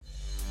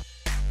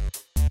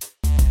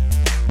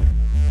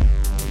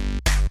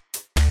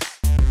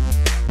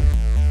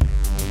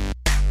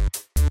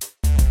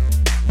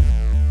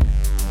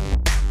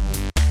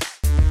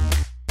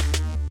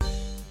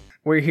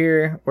we're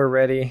here. We're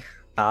ready.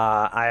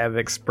 I have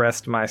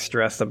expressed my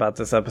stress about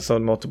this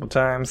episode multiple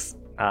times.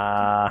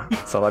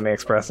 So let me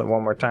express it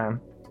one more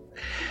time.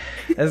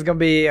 It's gonna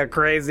be a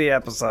crazy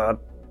episode.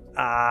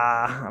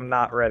 I'm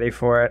not ready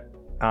for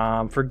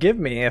it. Forgive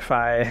me if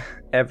I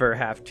ever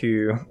have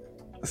to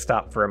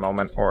stop for a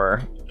moment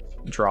or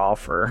draw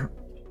for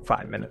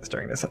 5 minutes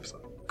during this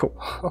episode. Cool.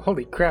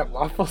 Holy crap,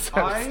 Waffles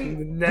has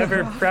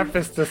never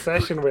prefaced a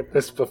session with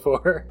this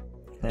before.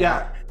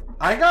 Yeah.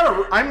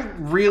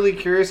 I'm really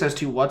curious as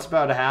to what's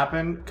about to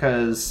happen,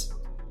 because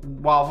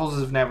Waffles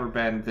has never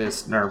been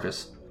this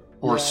nervous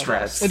or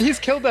stressed. And he's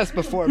killed us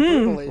before,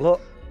 brutally.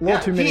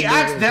 Too many he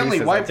accidentally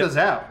pieces. wiped us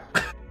out.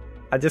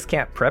 I just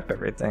can't prep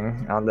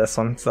everything on this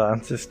one, so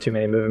it's just too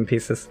many moving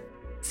pieces.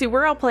 See,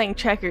 we're all playing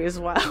checkers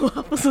while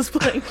Waffles is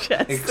playing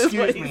chess.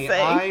 Excuse me,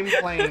 I'm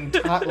playing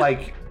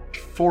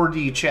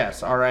 4D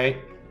chess, alright?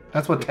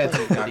 That's what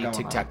Tetsu's got going on.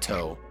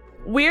 Tic-tac-toe.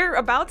 We're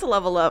about to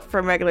level up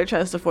from regular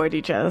chess to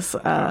 4D chess.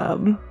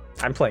 I'm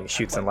playing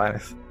Shoots and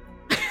Ladders.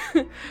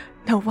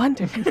 No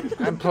wonder.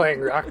 I'm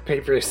playing rock,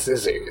 paper,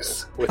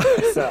 scissors with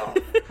myself.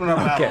 I'm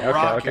about to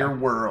rock your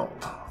world.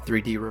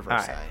 3D reverse All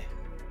right. eye.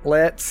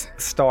 Let's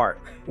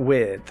start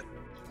with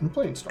I'm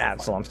playing Star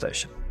Absalom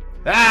Station.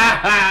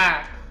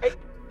 Ah!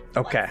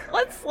 Okay.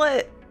 Let's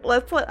let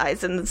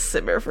Eisen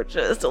simmer for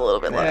just a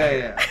little bit longer.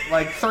 Yeah.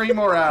 Like 3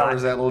 more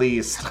hours at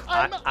least.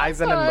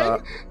 Eisen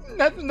and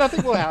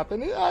Nothing will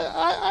happen.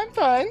 I'm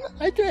fine.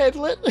 I can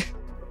handle it.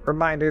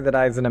 Reminder that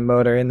Eisen and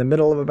Moat are in the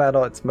middle of a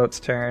battle. It's Moat's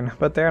turn,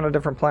 but they're on a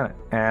different planet.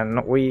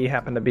 And we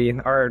happen to be...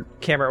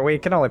 we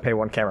can only pay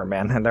one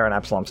cameraman, and they're on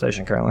Absalom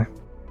Station currently.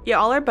 Yeah,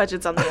 all our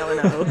budget's on the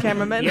L&O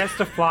cameraman. He has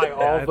to fly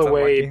all the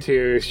way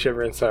to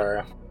Shiver and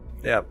Sorrow.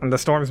 Yeah, and the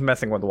storm's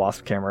messing with the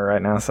Wasp camera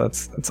right now, so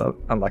it's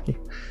unlucky.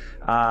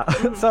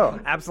 So,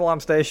 Absalom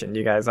Station,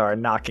 you guys are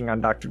knocking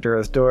on Dr.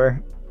 Duro's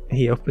door.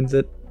 He opens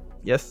it.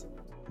 Yes?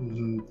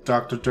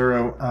 Dr.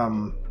 Duro,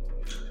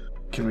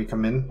 can we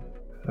come in?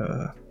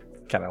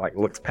 Kind of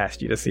looks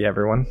past you to see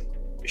everyone.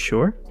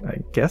 Sure, I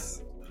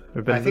guess.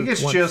 I think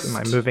it's just... Am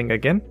I moving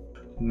again?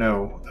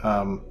 No,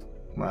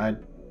 I'd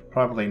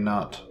probably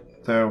not.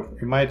 Though,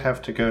 we might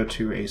have to go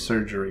to a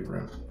surgery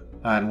room.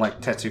 And,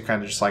 Tetsu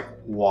kind of just,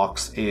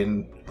 walks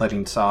in,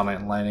 letting Sana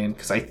and Len in.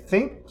 Because I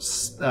think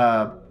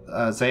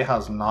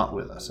Zeha's not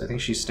with us. I think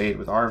she stayed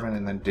with Arvin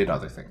and then did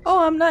other things.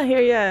 Oh, I'm not here,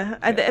 yeah.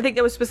 I think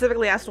it was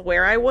specifically asked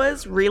where I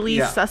was.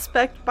 Really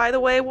suspect, by the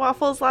way,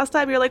 Waffles, last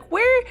time. You're like,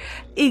 where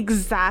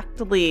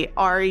exactly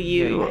are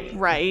you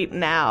right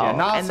now? Yeah,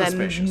 not and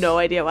suspicious. Then no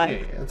idea why.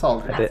 Yeah, it's all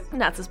good.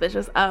 Not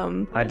suspicious.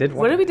 I did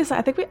What did we decide?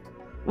 I think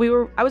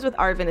I was with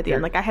Arvin at the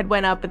end. I had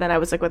went up, and then I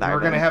was with Arvin. We're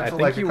gonna have I to,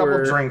 think a you couple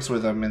were- drinks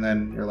with him, and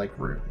then you're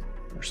room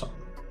or something.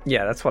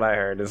 Yeah, that's what I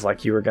heard. Is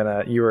you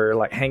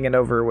were hanging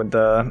over with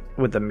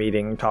the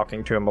meeting,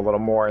 talking to him a little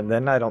more, and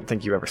then I don't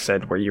think you ever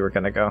said where you were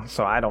gonna go.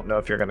 So I don't know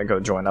if you're gonna go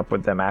join up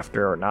with them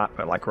after or not.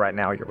 But right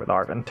now you're with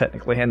Arvin,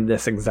 technically, in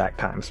this exact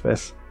time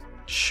space.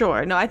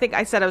 Sure. No, I think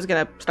I said I was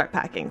gonna start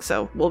packing,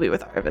 so we'll be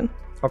with Arvin.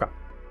 Okay.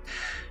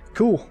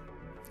 Cool.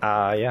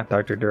 Yeah.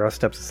 Dr. Duro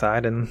steps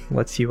aside and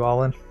lets you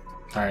all in.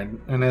 Alright,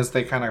 and as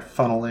they kind of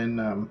funnel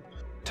in,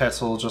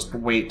 Tess will just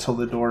wait till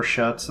the door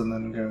shuts and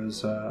then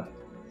goes,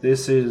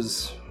 this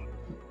is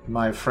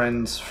my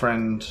friend's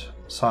friend,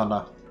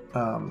 Sana.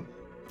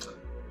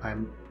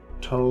 I'm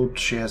told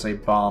she has a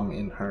bomb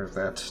in her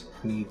that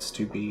needs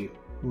to be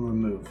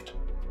removed,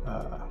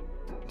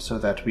 so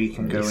that we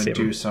can go and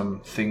do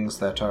some things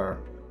that are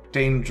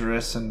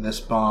dangerous, and this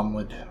bomb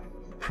would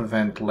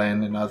prevent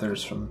Len and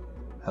others from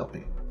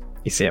helping.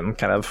 You see him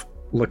kind of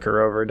look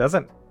her over,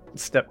 doesn't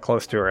step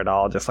close to her at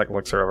all, just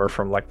looks her over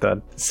from the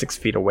 6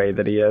 feet away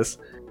that he is.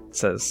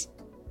 Says,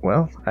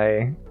 well,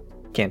 I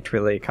can't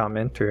really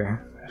comment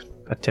or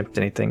attempt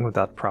anything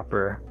without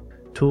proper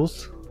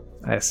tools.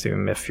 I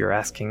assume if you're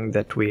asking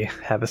that we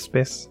have a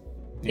space.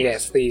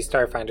 Yes, the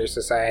Starfinder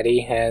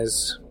Society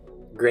has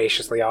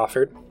graciously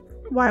offered.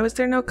 Why was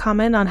there no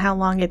comment on how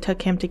long it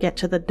took him to get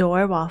to the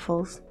door,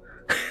 Waffles?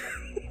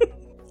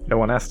 No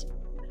one asked.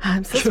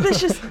 I'm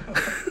suspicious.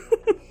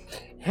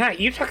 Yeah,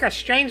 you took a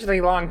strangely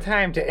long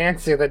time to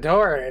answer the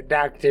door,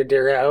 Dr.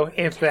 Duro,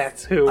 if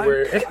that's who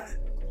we're...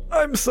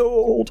 I'm so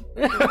old.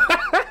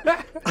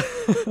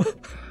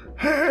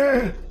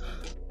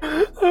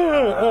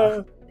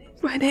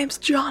 My name's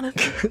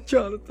Jonathan.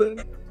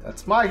 Jonathan.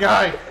 That's my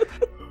guy!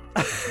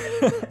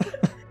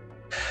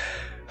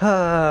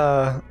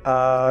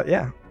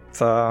 Yeah.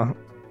 So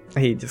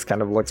he just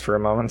kind of looks for a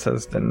moment and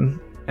says,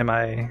 then am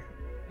I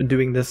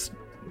doing this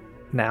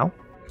now?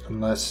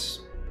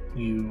 Unless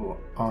you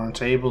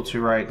aren't able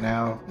to right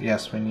now,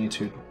 yes, we need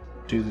to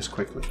do this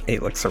quickly. He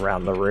looks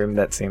around the room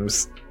that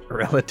seems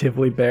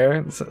relatively bare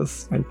and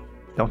says, I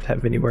don't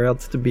have anywhere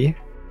else to be.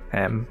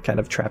 I am kind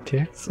of trapped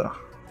here, so...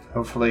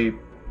 Hopefully,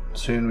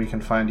 soon we can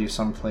find you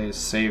someplace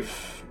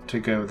safe to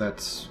go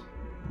that's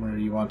where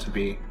you want to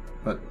be.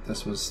 But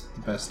this was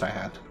the best I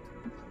had.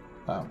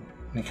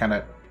 He kind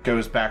of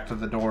goes back to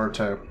the door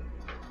to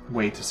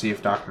wait to see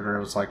if Dr.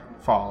 Duro's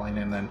falling,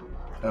 and then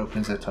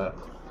opens it to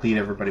lead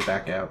everybody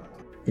back out.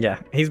 Yeah,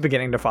 he's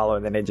beginning to follow,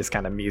 and then he just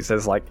kind of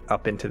muses like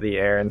up into the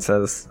air and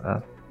says,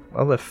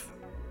 well, if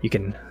you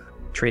can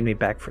trade me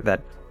back for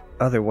that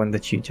other one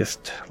that you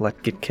just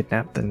let get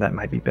kidnapped, then that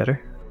might be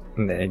better.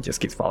 And then it just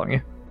keeps following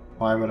you.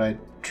 Why would I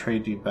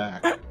trade you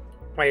back?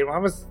 Wait,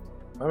 what was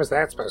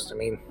that supposed to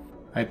mean?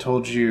 I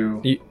told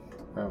you...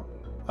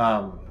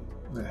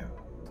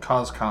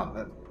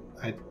 CosCon.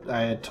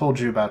 I had told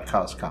you about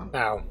CosCon.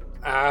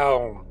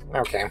 Oh,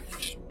 okay.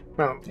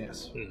 Well,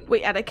 yes.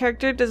 Wait, out of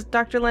character, does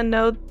Dr. Len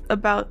know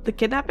about the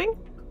kidnapping?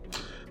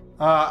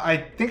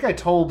 I think I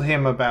told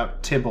him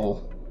about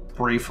Tibble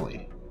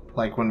briefly,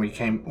 like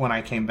when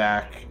I came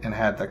back and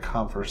had the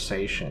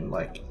conversation,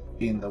 like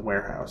in the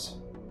warehouse.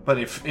 But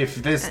if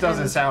this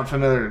doesn't sound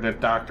familiar to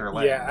Dr.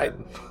 Len, yeah,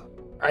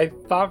 I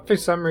thought for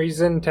some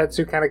reason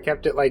Tetsu kind of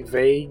kept it like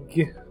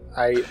vague.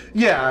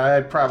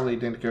 I probably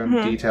didn't go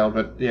into detail,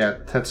 but yeah,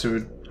 Tetsu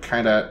would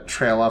kind of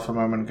trail off a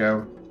moment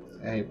ago.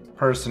 A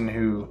person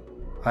who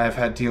I have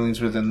had dealings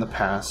with in the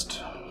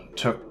past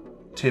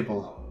took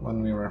Tibble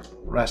when we were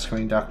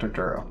rescuing Dr.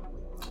 Duro.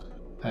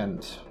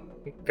 And...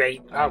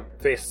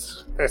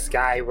 this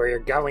guy where you're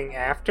going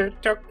after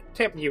took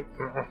Tibble?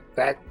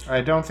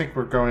 I don't think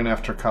we're going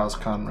after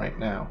CosCon right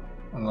now,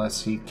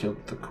 unless he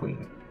killed the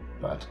Queen.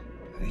 But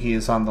he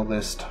is on the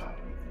list.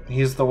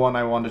 He's the one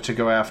I wanted to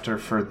go after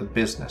for the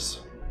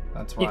business.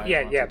 That's why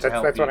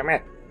that's what I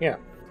meant. Yeah.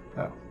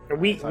 Oh.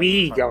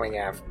 We going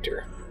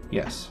after.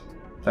 Yes.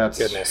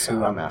 That's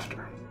who I'm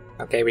after.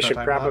 Okay, we should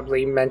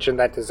probably mention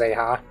that to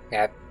Zeha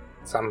at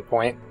some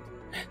point.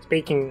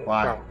 Speaking...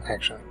 Why? Oh,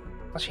 actually.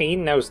 Well, she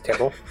knows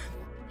Tibble.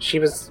 She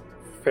was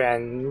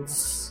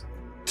friends...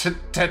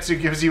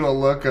 Tetsu gives you a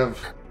look of...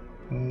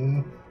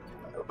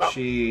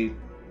 She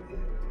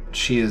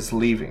is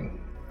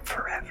leaving.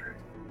 Forever.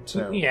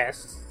 So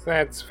yes,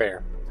 that's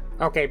fair.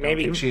 Okay,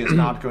 maybe... I think she is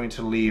not going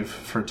to leave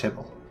for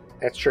Tibble.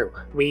 That's true.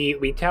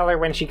 We tell her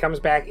when she comes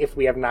back if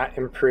we have not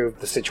improved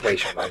the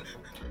situation.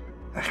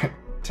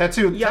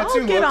 Tetsu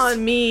get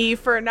on me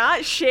for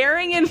not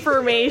sharing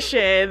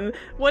information.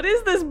 What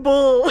is this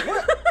bull?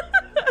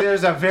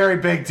 There's a very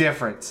big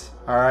difference,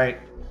 alright?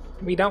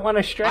 We don't want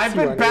to stress I've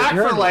been back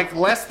for like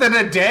less than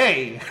a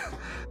day.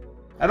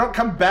 I don't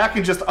come back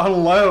and just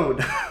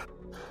unload.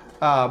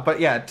 But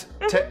yeah,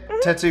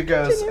 Tetsu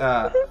goes,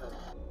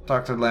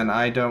 Dr. Len,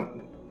 I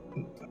don't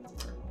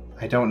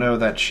know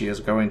that she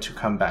is going to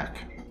come back.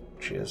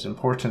 She has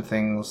important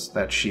things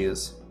that she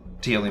is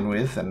dealing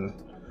with, and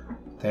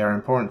they are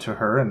important to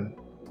her, and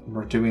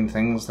we're doing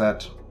things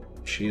that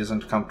she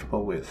isn't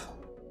comfortable with.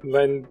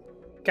 Len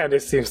kind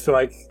of seems to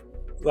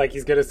like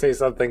he's gonna say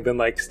something, then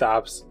like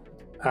stops.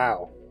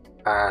 Ow.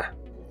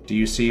 Do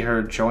you see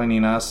her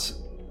joining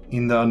us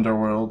in the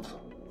underworld,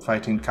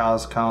 fighting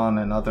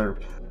CosCon and other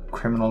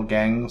criminal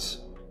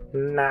gangs?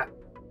 Not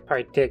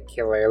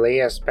particularly,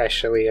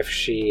 especially if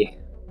she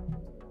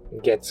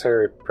gets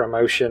her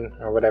promotion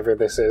or whatever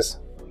this is.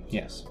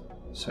 Yes.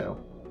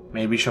 So,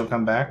 maybe she'll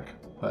come back,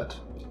 but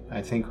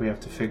I think we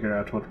have to figure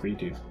out what we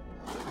do.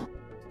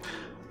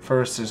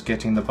 First is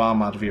getting the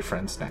bomb out of your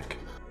friend's neck.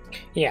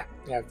 Yeah,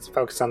 let's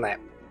focus on that.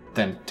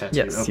 Then Tetsu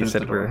Yes, you opens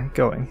said the door. we're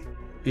going.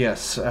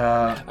 Yes.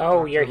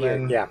 Oh, you're here.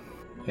 Len, yeah.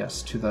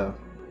 Yes, to the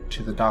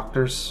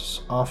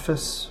doctor's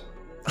office.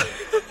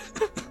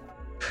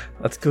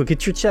 Let's go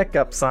get your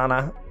checkup,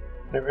 Sana.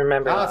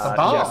 Remember, it's a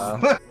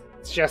bomb.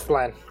 it's just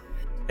Len.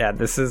 Yeah,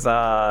 this is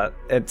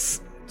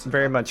it's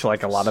very much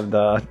like a lot of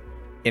the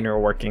inner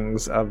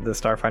workings of the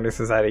Starfinder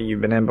Society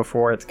you've been in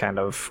before. It's kind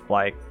of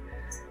like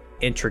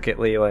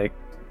intricately like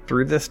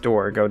through this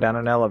door, go down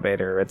an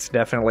elevator. It's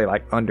definitely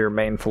like under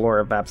main floor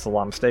of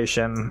Absalom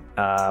Station,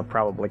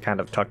 probably kind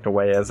of tucked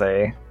away as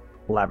a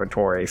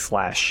laboratory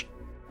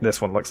 / this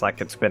one looks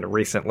like it's been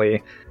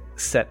recently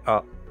set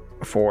up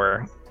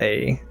for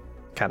a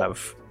kind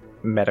of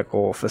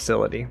medical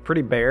facility.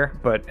 Pretty bare,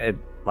 but it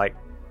like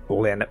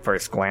Lynn at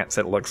first glance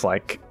it looks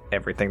like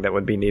everything that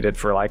would be needed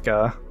for like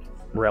a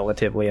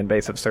relatively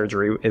invasive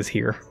surgery is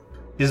here.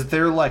 Is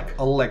there like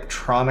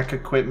electronic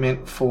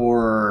equipment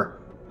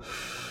for,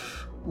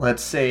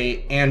 let's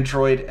say,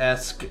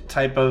 android-esque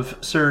type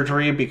of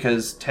surgery?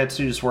 Because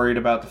Tetsu's worried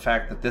about the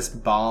fact that this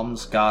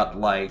bomb's got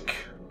like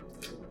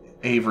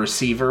a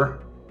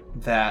receiver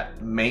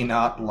that may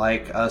not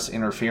like us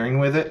interfering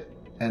with it.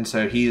 And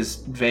so he's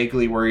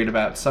vaguely worried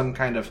about some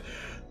kind of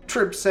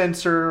trip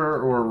sensor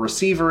or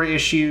receiver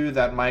issue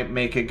that might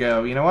make it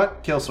go, you know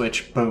what? Kill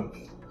switch.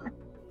 Boom.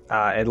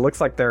 It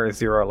looks like there is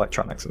 0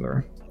 electronics in the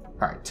room.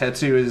 Alright,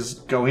 Tetsu is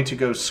going to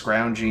go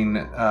scrounging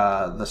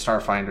the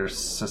Starfinder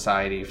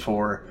Society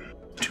for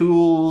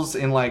tools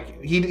and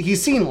like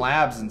he's seen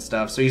labs and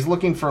stuff, so he's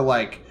looking for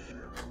like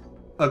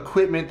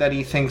equipment that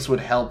he thinks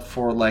would help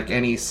for like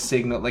any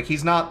signal. Like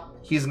he's not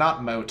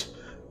Moat,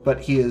 but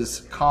he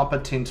is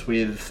competent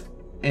with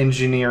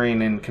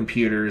engineering and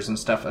computers and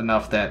stuff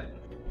enough that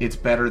it's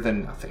better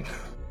than nothing.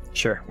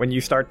 Sure. When you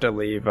start to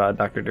leave,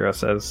 Dr. Duro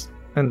says,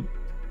 and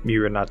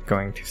you are not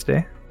going to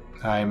stay?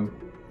 I'm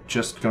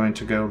just going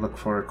to go look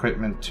for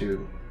equipment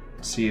to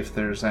see if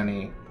there's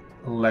any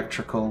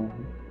electrical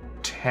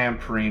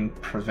tampering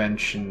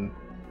prevention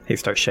He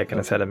starts shaking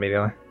his head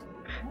immediately.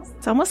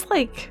 It's almost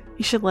like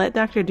you should let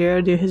Dr.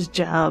 Duro do his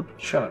job.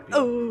 Shut up.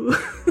 Oh.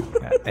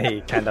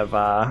 He kind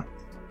of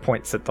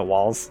points at the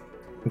walls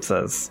and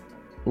says,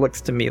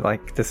 looks to me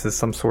like this is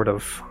some sort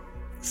of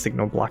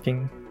signal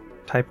blocking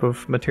type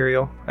of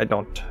material.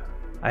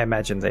 I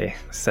imagine they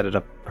set it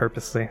up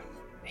purposely.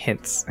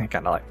 Hints, and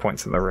kind of like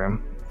points in the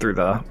room through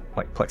the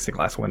like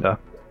plexiglass window.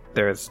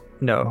 There is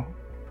no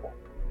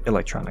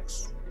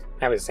electronics.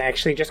 I was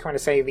actually just going to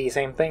say the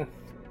same thing.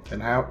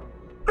 And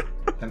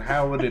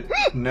how would it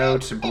know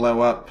to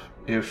blow up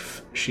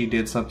if she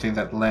did something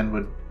that Len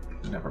would...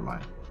 Never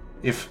mind.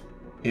 If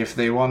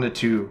they wanted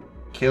to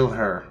kill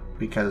her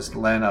because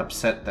Len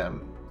upset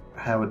them,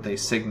 how would they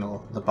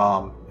signal the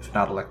bomb if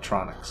not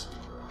electronics?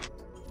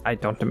 I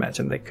don't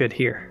imagine they could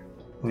hear.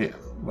 Yeah,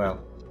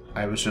 well,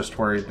 I was just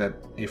worried that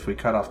if we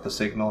cut off the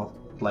signal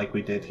like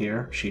we did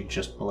here, she'd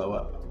just blow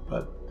up.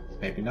 But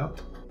maybe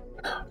not.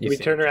 We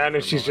turn around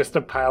and she's just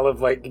a pile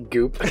of like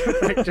goop.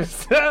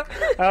 Just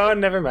oh,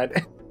 never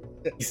mind.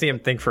 You see him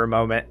think for a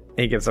moment.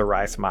 He gives a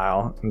wry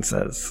smile and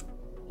says,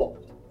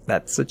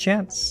 "That's a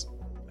chance."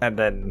 And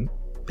then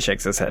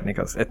shakes his head and he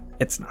goes,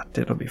 "It's not.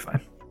 It'll be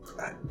fine."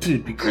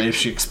 It'd be great if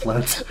she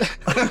explodes.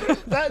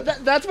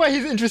 That's why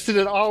he's interested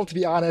at all, to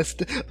be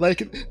honest.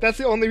 Like, that's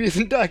the only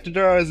reason Dr.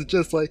 Duro is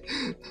just, like,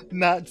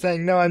 not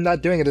saying, no, I'm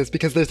not doing it, is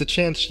because there's a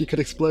chance she could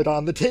explode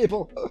on the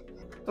table.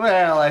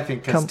 Well, I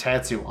think because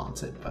Tatsu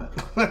wants it, but...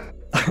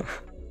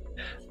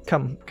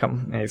 Come.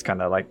 And he's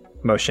kind of, like,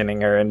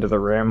 motioning her into the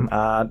room.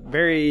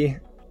 Very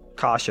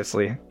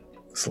cautiously,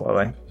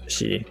 slowly,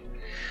 she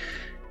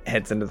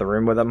heads into the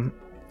room with him.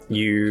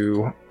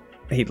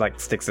 He, like,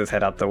 sticks his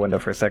head out the window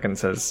for a second and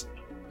says,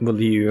 "Will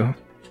you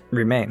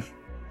remain?"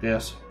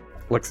 Yes.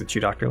 Looks at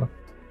you, Dr. Lin.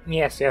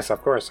 Yes,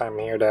 of course. I'm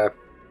here to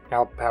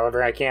help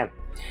however I can.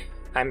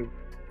 I'm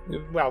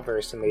well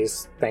versed in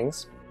these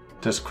things.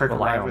 Does Crick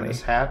arrive with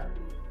his hat?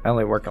 I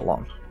only work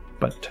alone,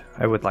 but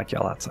I would like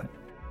y'all outside.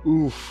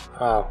 Oof.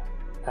 Oh.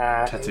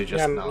 Tatsu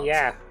just nods.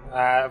 Yeah,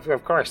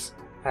 of course.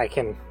 I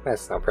can.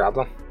 That's no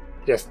problem.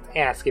 Just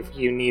ask if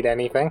you need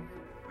anything.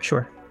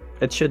 Sure.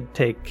 It should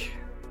take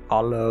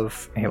all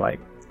of... He,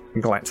 like,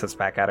 glances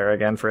back at her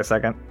again for a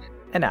second.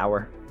 An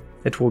hour.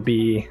 It will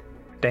be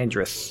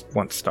dangerous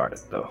once started,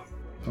 though.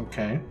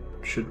 Okay.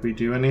 Should we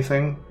do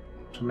anything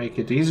to make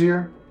it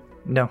easier?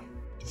 No.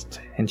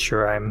 Just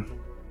ensure I'm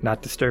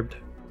not disturbed.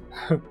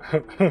 I'm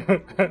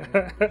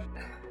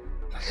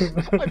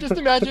just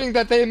imagining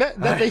that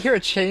they hear a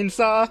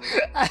chainsaw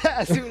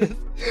as soon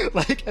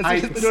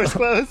as the doors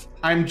close.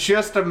 I'm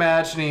just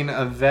imagining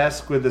a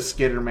Vesk with a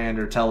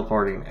Skittermander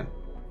teleporting in.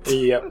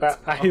 Yep,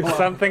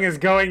 something is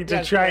going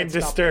to try and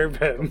disturb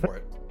him.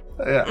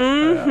 Yeah.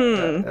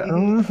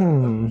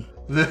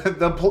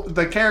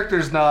 The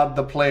characters nod,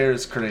 the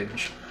players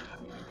cringe.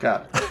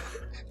 Got it.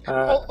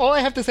 All I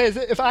have to say is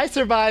if I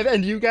survive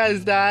and you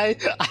guys die,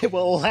 I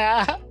will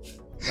laugh.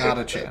 Not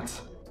a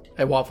chance.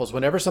 Hey, Waffles,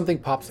 whenever something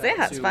pops out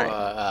Yeah, it's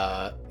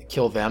to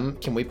kill them,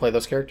 can we play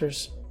those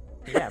characters?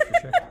 Yeah, for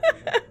sure.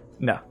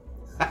 No.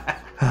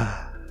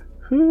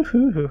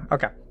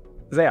 Okay.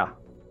 Zaya,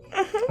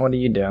 what are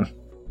you doing?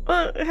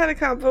 Well, I had a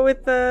combo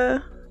with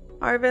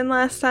Arvin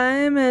last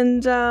time,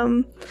 and I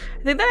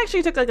think that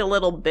actually took like a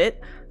little bit.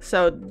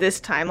 So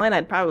this timeline,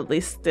 I'd probably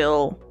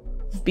still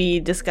be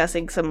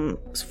discussing some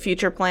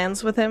future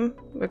plans with him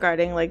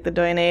regarding like the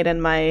Doinade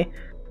and my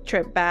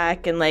trip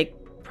back, and like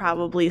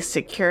probably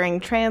securing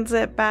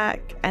transit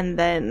back. And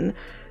then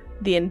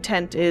the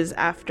intent is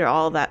after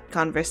all that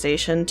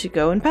conversation to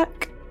go and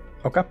pack.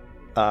 Okay.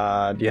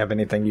 Do you have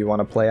anything you want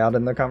to play out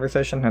in the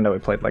conversation? I know we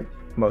played like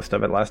most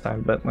of it last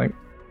time, but like...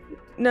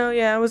 No,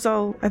 yeah, it was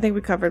all... I think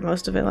we covered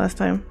most of it last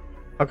time.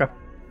 Okay.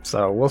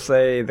 So we'll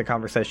say the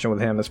conversation with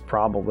him is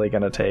probably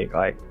going to take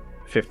like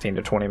 15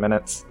 to 20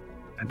 minutes.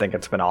 I think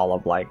it's been all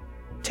of like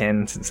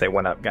 10 since they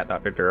went up, got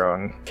Dr. Duro,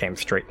 and came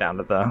straight down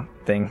to the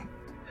thing.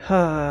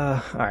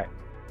 Alright.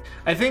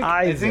 I think...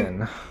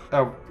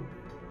 Oh,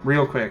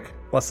 real quick.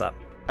 What's up?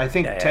 I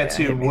think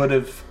Tetsu would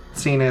have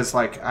seen as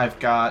like,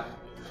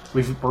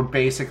 we're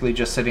basically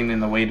just sitting in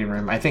the waiting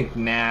room. I think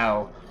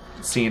now,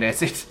 seeing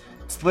it, it's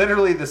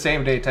literally the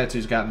same day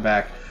Tetsu's gotten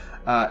back.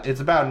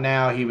 It's about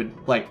now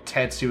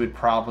Tetsu would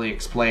probably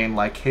explain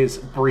like his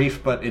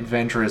brief but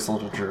adventurous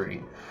little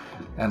journey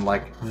and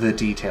like the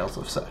details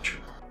of such.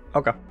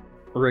 Okay.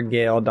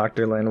 Regale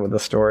Dr. Lin with the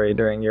story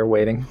during your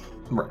waiting.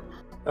 Right.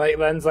 Like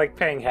Len's like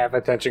paying half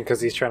attention because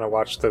he's trying to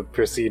watch the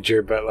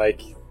procedure, but like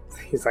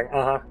he's like,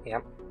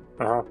 yep,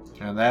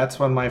 And that's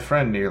when my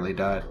friend nearly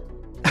died.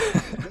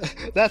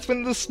 That's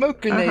when the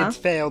smoke grenades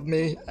failed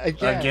me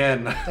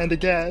again. And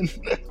again.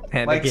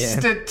 And like, again.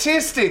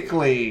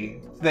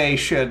 Statistically, they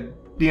should,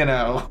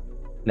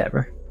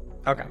 Never.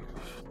 Okay.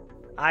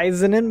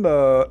 Aizen and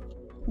Mo.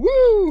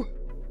 Woo!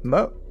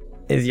 Mo,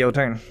 it's your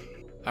turn.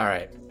 All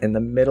right. In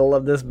the middle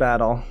of this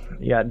battle,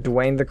 you got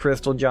Dwayne the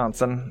Crystal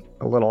Johnson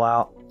a little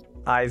out.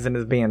 Aizen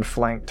is being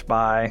flanked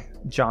by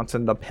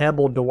Johnson the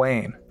Pebble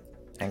Dwayne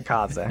and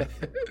Kaze.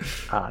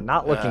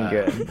 Not looking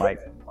good. Like,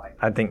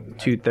 I think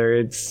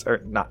 2/3,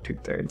 or not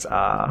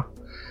 2/3,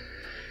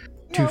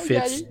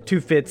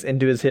 two fits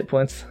into his hit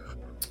points.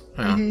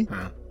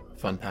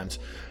 Fun times.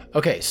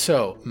 Okay,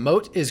 so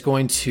Moat is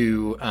going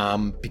to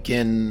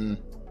begin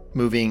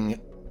moving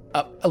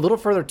up a little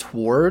further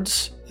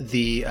towards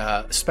the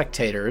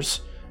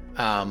spectators,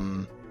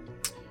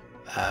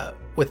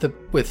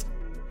 with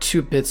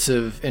 2 bits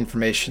of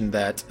information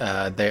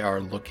that they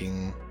are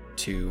looking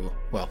to.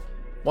 Well,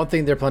 one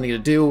thing they're planning to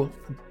do,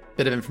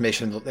 bit of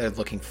information that they're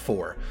looking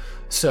for.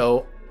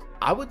 So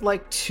I would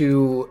like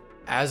to,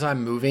 as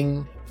I'm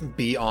moving,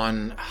 be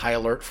on high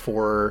alert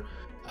for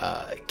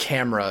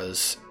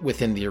cameras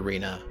within the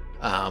arena,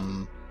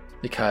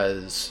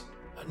 because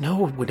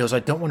no, Windows, I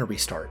don't want to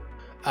restart.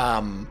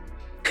 No.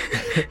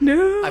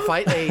 I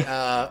fight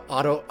a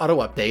auto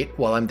update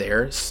while I'm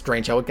there.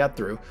 Strange how it got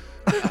through.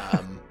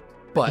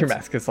 But Your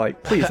mask is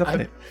like, please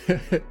update.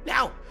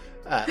 now.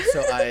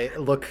 So I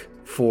look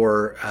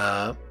for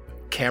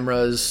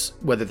cameras,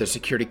 whether they're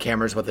security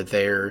cameras, whether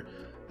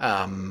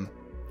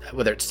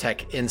it's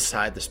tech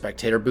inside the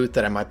spectator booth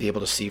that I might be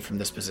able to see from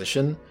this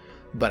position.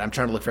 But I'm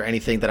trying to look for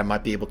anything that I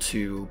might be able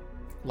to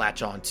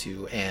latch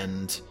onto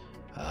and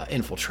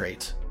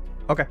infiltrate.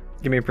 Okay,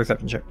 give me a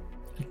perception check.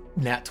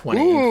 Nat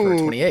 20 for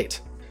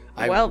 28.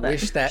 I Well then.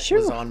 wish that Sure.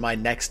 was on my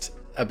next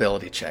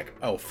ability check.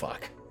 Oh,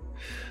 fuck.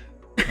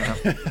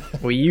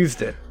 We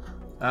used it.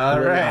 All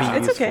right.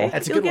 It's okay.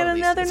 That's a You'll good one, get at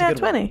least. another It's a nat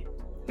good one. 20.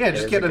 Yeah,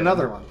 just get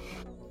another one.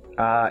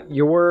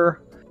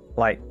 You're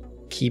like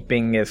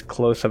keeping as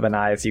close of an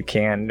eye as you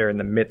can during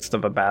the midst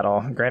of a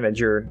battle. Granted,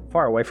 you're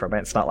far away from it.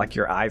 It's not like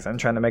your eyes on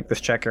trying to make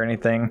this check or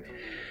anything.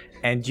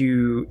 And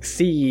you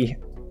see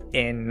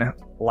in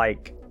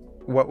like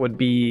what would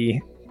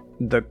be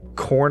the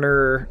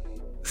corner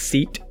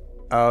seat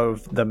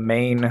of the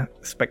main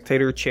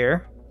spectator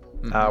chair,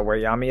 where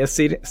Yami is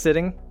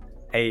sitting,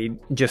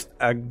 just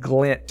a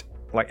glint.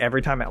 Like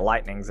every time it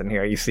lightnings in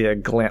here, you see a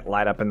glint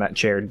light up in that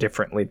chair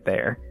differently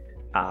there.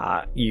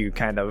 You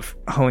kind of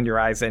hone your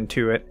eyes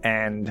into it,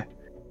 and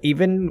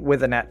even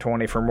with a nat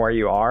 20 from where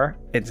you are,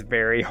 it's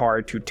very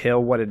hard to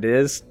tell what it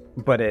is,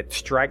 but it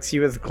strikes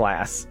you as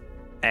glass,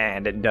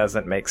 and it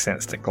doesn't make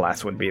sense that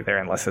glass would be there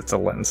unless it's a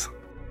lens.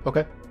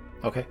 Okay.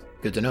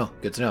 Good to know.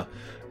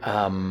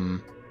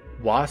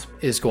 Wasp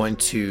is going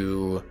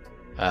to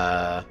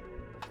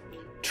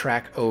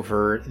track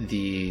over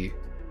the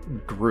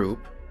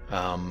group,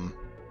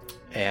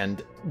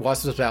 and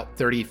Wasp is about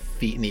 30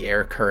 feet in the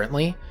air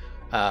currently.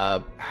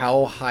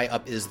 How high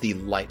up is the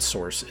light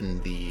source in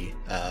the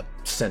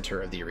center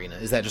of the arena?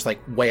 Is that just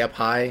like way up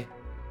high?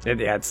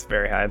 Yeah, it's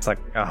very high. It's like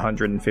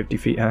 150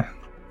 feet high.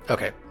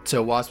 Okay,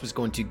 so Wasp is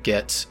going to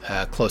get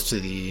close to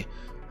the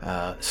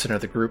center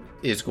of the group,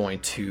 is going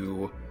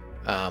to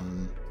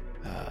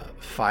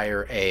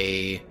fire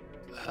a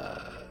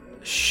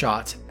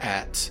shot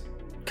at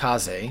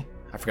Kaze.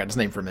 I forgot his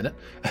name for a minute.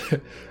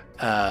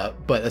 But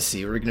let's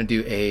see, we're going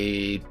to do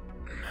a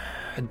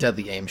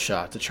deadly aim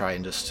shot to try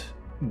and just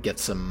get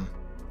some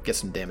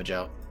damage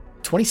out.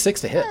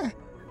 26 to hit.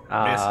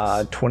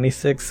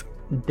 26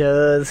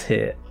 does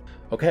hit.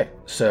 Okay,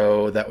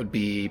 so that would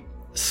be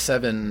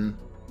 7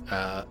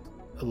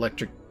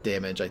 electric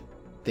damage. I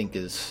think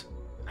it's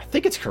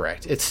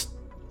correct. It's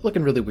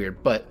looking really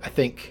weird, but I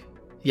think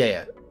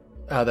yeah.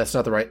 That's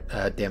not the right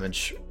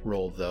damage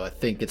roll though. I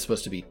think it's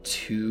supposed to be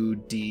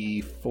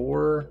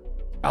 2d4.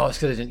 Oh, it's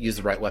because I didn't use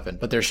the right weapon,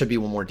 but there should be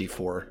one more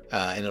d4,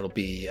 and it'll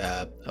be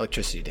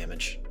electricity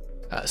damage.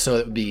 So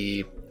it would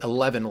be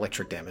 11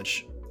 electric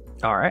damage.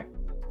 All right.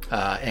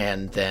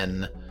 And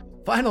then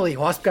finally,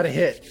 Wasp got a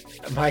hit.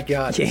 My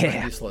God, Yeah.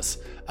 it's useless.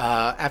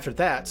 After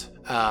that,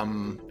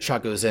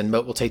 shot goes in.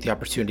 Moat will take the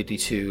opportunity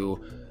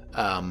to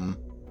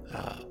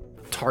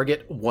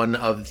target one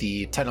of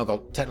the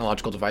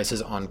technological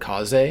devices on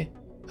Kaze,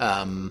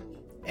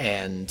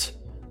 and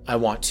I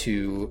want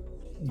to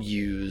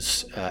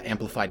use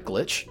amplified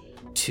glitch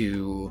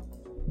to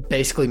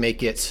basically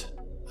make it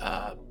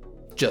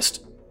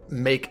just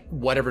make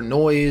whatever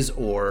noise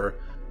or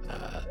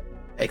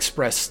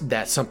express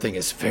that something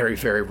is very,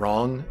 very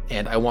wrong,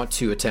 and I want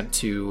to attempt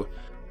to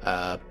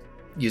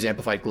use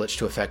amplified glitch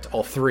to affect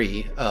all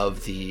 3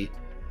 of the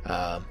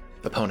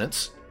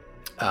opponents.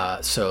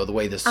 So the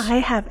way this... I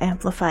have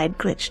amplified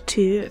glitch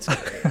too. It's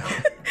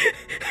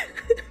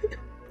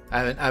I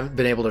haven't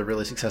been able to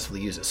really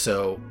successfully use it.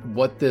 So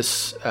what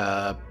this...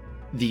 the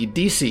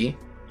DC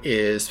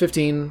is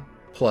 15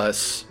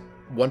 plus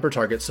 1 per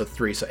target, so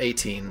 3, so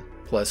 18,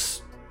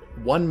 plus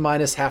 1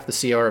 minus half the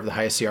CR of the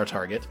highest CR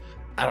target.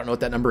 I don't know what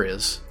that number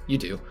is. You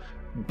do.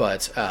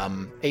 But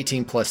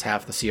 18 plus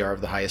half the CR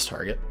of the highest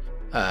target.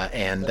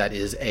 And that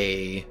is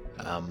a,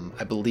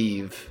 I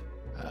believe,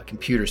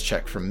 computer's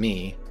check from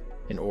me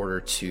in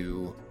order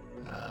to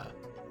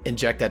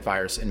inject that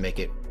virus and make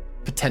it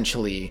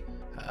potentially...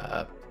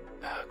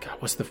 God,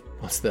 what's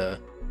the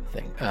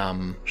thing?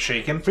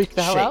 Shaken. Freak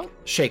the hell out?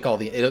 Shake all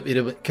the...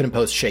 It can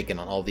impose shaken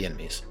on all the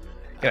enemies.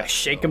 Gotta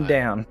shake them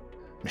down.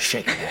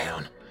 Shake them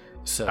down.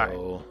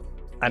 So...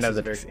 I know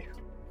this the is a DC.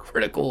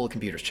 critical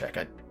computer's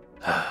check.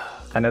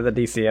 I know the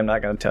DC. I'm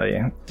not going to tell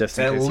you. Just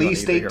in At case you wanna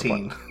least use it here.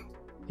 18.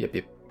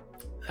 Yep.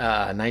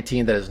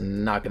 19, that is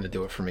not going to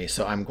do it for me,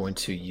 so I'm going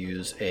to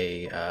use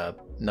a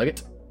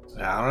nugget.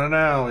 I don't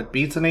know. It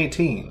beats an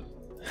 18.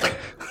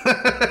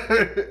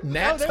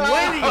 Nat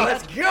 20!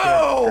 Let's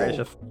go!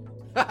 Gracious.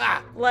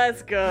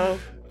 Let's go.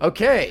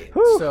 Okay,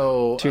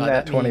 so... Two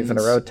that nat 20s in a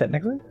means- row,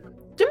 technically.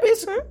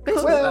 Basically,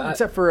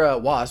 except for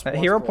Wasp.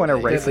 Hero Wasp point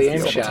rolled erases a the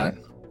end 17. shot.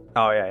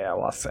 Oh, yeah,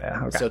 well,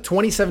 yeah, okay. So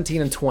 20,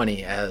 17, and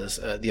 20 as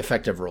the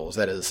effective rolls.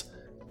 That is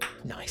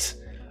nice.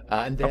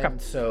 And then, Okay.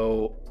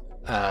 so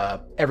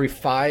every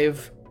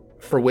 5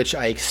 for which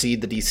I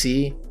exceed the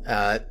DC,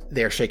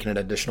 they're shaking an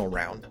additional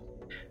round.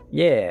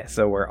 Yeah,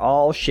 so we're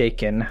all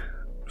shaken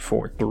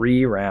for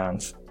 3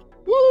 rounds.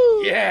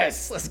 Woo!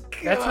 Yes, let's go.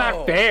 That's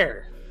not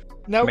fair.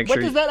 Now, Make what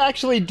sure does that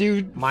actually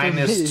do? for me?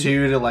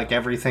 -2 to like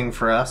everything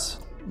for us.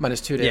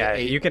 -2 to Yeah,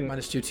 8. you can-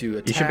 -2 to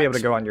attacks. You should be able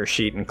to go on your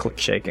sheet and click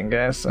shaking,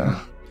 guys. So.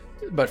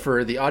 But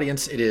for the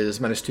audience, it is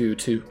 -2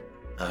 to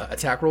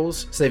attack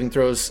rolls, saving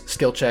throws,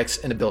 skill checks,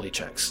 and ability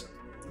checks.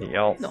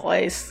 Yep.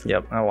 Nice.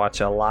 Yep, I watch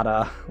a lot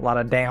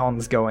of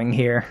downs going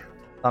here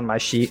on my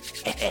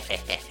sheet.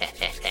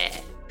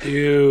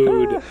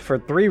 Dude. For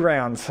 3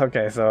 rounds.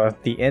 Okay, so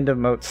at the end of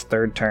Moat's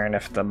third turn,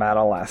 if the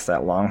battle lasts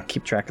that long,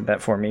 keep track of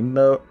that for me.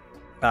 Moat,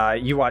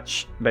 you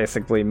watch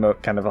basically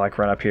Moat kind of like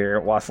run up here.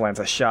 Wasp lands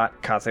a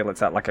shot. Kaze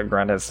lets out like a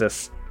grunt as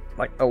this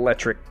like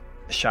electric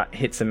shot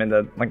hits him in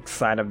the like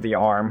side of the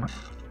arm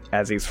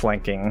as he's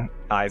flanking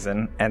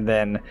Aizen, and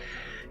then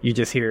you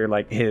just hear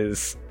like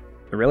his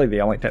really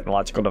the only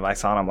technological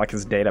device on him, like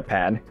his data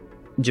pad,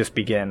 just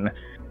begin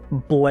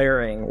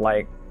blaring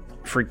like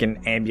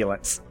freaking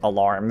ambulance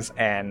alarms,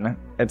 and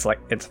it's like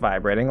it's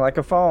vibrating like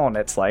a phone.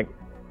 It's like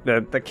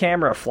the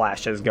camera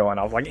flash is going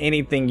off, like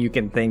anything you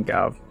can think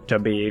of to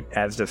be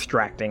as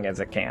distracting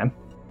as it can.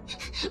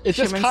 It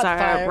just Shimon caught Star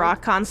fire.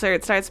 rock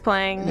concert starts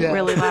playing Yeah.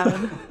 really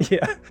loud.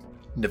 Yeah.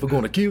 Never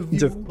gonna give you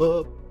Just-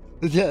 up.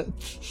 Yeah.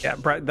 Yeah,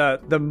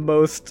 the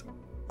most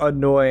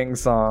annoying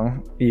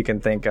song you can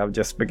think of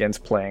just begins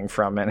playing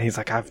from it. And he's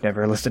like, I've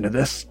never listened to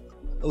this.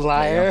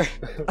 Liar.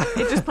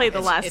 He just played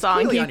the last it's song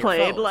clearly he on your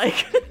played. phone.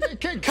 Like,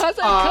 Cause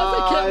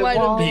I can't lie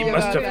to me. He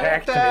must about have it.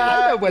 hacked me.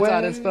 I know what's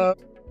on his phone.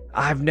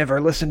 I've never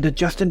listened to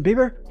Justin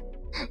Bieber.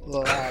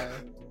 Liar.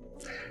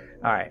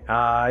 All right.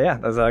 Yeah,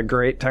 that's a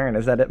great turn.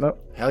 Is that it, Mo?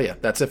 Hell yeah,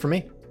 that's it for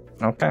me.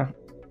 Okay.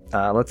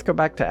 Let's go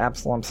back to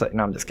Absalom.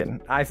 No, I'm just kidding.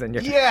 Aizen,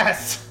 you're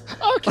Yes!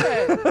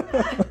 Okay.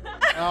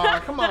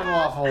 Oh, come on,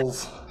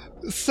 Waffles.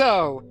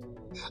 So,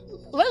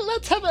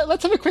 let's have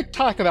a quick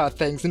talk about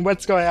things and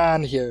what's going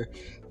on here,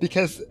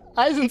 because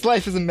Aizen's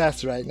life is a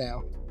mess right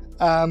now.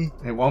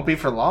 It won't be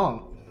for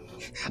long.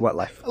 What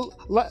life?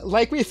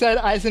 Like we said,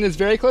 Aizen is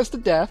very close to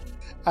death.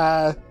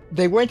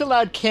 They weren't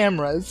allowed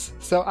cameras,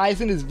 so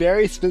Aizen is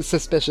very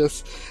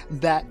suspicious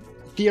that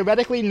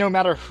theoretically, no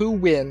matter who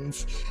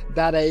wins,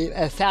 that a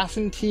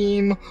assassin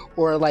team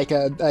or like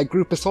a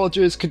group of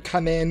soldiers could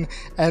come in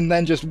and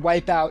then just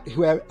wipe out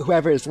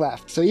whoever is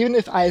left. So even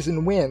if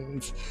Aizen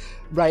wins,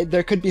 right,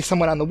 there could be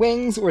someone on the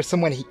wings or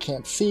someone he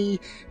can't see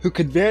who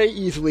could very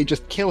easily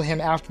just kill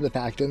him after the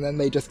fact, and then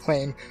they just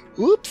claim,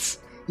 oops,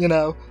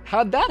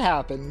 how'd that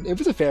happen? It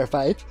was a fair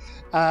fight.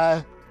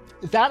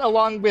 That,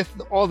 along with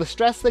all the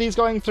stress that he's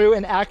going through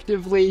and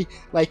actively,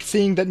 like,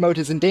 seeing that Moat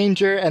is in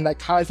danger and that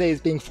Kaze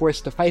is being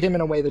forced to fight him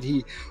in a way that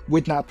he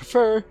would not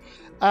prefer,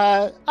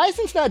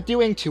 Aizen's not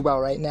doing too well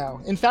right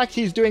now. In fact,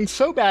 he's doing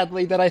so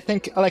badly that I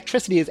think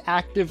electricity is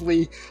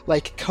actively,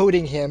 like,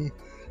 coating him,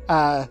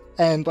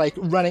 and, like,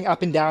 running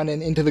up and down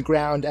and into the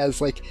ground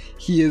as, like,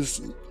 he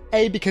is,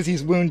 A, because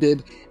he's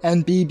wounded,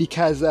 and B,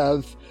 because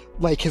of,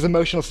 like, his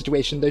emotional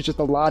situation. There's just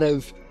a lot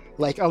of,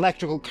 like,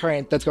 electrical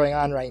current that's going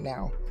on right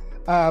now.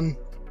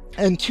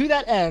 And to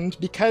that end,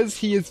 because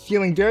he is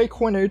feeling very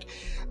cornered,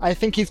 I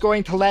think he's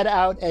going to let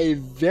out a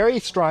very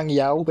strong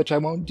yell, which I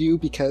won't do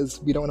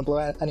because we don't want to blow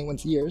out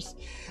anyone's ears.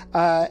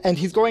 And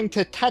he's going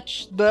to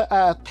touch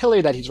the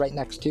pillar that he's right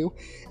next to,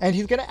 and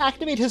he's going to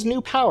activate his new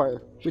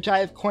power, which I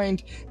have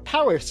coined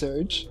Power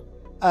Surge.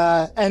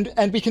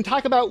 And we can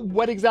talk about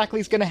what exactly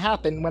is going to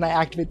happen when I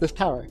activate this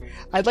power.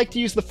 I'd like to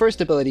use the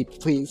first ability,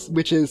 please,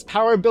 which is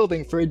Power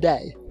Building for a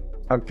day.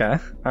 Okay.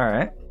 All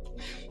right.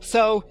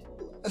 So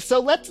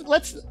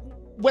let's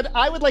what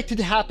I would like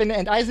to happen,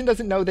 and Aizen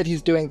doesn't know that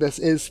he's doing this,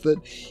 is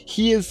that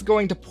he is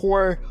going to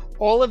pour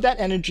all of that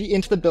energy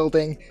into the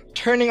building,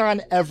 turning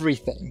on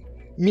everything,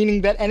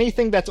 meaning that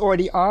anything that's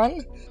already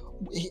on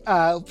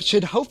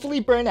should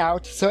hopefully burn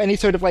out. So any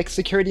sort of like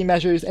security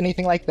measures,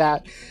 anything like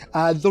that.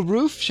 The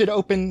roof should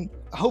open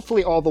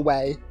hopefully all the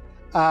way.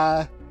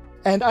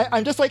 And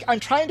I'm just like, I'm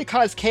trying to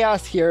cause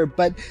chaos here,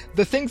 but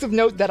the things of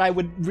note that I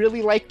would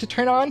really like to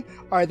turn on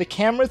are the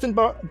cameras and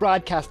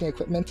broadcasting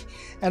equipment,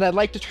 and I'd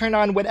like to turn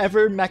on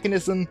whatever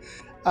mechanism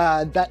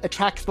that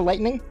attracts the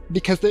lightning,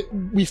 because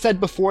we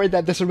said before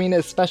that this arena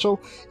is special,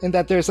 and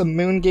that there's a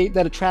moon gate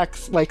that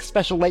attracts like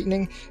special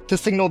lightning to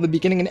signal the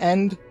beginning and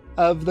end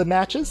of the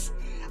matches.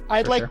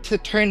 I'd like to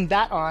turn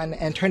that on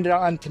and turn it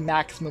on to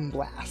maximum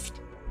blast.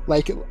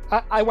 Like,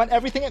 I want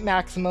everything at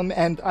maximum,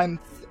 and I'm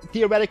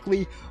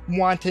theoretically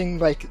wanting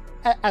like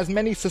as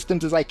many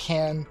systems as I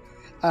can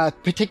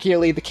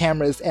particularly the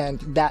cameras and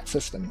that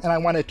system. And I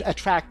want to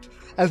attract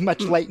as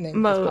much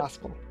lightning as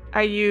possible.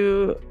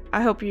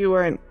 I hope you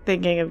weren't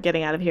thinking of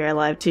getting out of here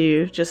alive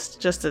too,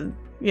 just to,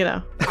 I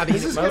mean,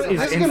 Is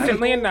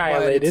instantly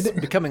annihilated. it's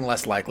becoming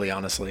less likely,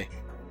 honestly.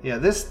 Yeah,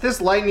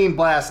 this lightning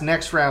blast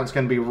next round is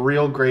going to be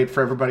real great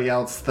for everybody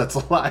else that's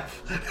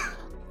alive.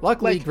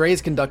 Luckily,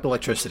 Greys conduct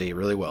electricity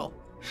really well.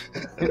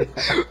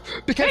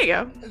 Because there you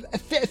go.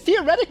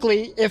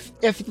 theoretically, if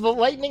the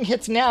lightning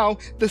hits now,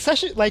 the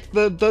session,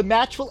 the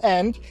match will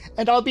end,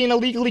 and I'll be in a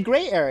legally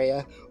gray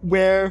area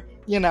where,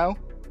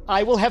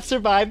 I will have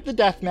survived the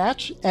death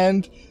match,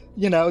 and,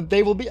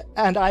 they will be,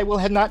 and I will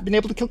have not been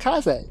able to kill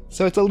Kaze.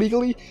 So it's a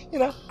legally,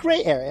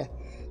 gray area.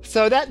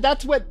 So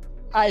that's what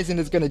Aizen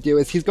is going to do,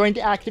 is he's going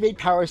to activate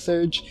Power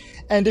Surge,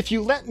 and if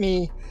you let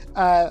me,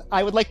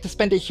 I would like to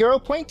spend a hero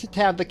point to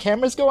have the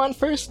cameras go on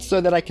first,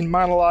 so that I can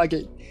monologue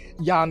at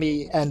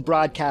Yami and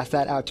broadcast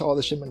that out to all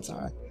the Shinran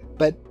Sara.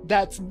 But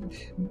that's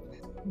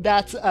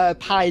a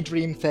pie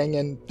dream thing,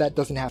 and that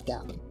doesn't have to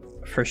happen.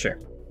 For sure.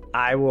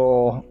 I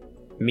will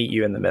meet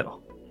you in the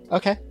middle.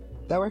 Okay,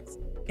 that works.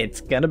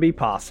 It's gonna be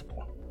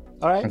possible.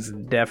 All right, It's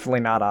definitely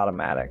not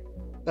automatic.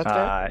 that's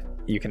fair.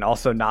 You can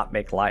also not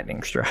make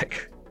lightning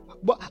strike.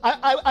 Well,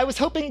 I was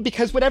hoping,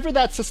 because whatever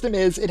that system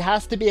is, it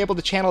has to be able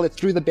to channel it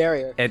through the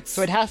barrier.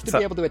 So it has to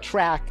be able to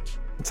attract.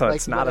 So like,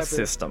 it's not whatever. a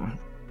system.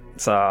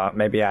 So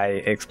maybe I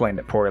explained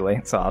it poorly.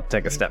 So I'll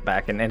take a step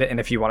back. And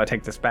if you want to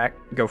take this back,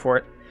 go for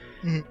it.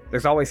 Mhm.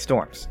 There's always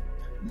storms.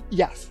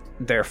 Yes.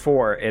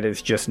 Therefore, it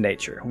is just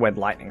nature. When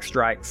lightning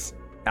strikes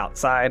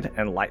outside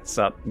and lights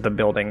up the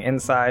building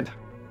inside,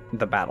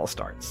 the battle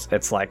starts.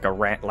 It's like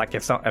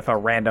if a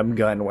random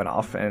gun went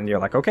off and you're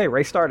like, okay,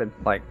 race started.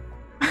 Like,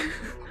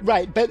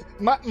 Right, but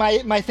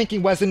my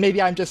thinking was, and maybe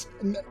I'm just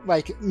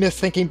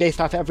misthinking based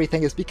off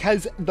everything, is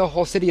because the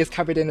whole city is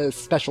covered in a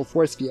special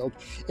force field,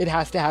 it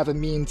has to have a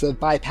means of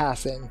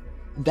bypassing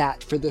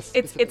that for this.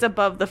 It's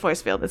above the force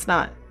field. It's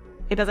not.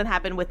 It doesn't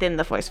happen within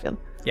the force field.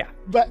 yeah.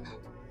 But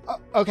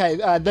okay,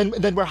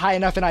 then we're high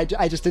enough, and I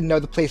just didn't know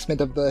the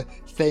placement of the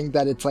thing,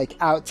 that it's like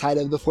outside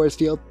of the force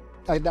field.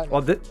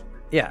 Well,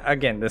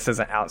 again, this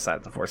isn't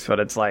outside the force field.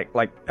 It's like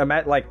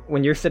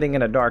when you're sitting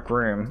in a dark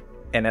room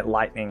and it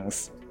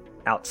lightnings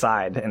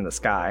outside in the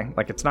sky.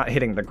 Like, it's not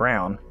hitting the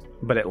ground,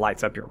 but it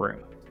lights up your room.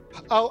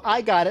 Oh,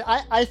 I got it.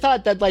 I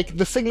thought that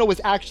the signal was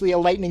actually a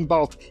lightning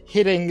bolt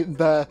hitting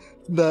the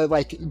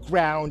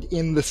ground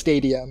in the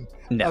stadium.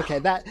 No. Okay,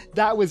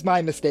 that was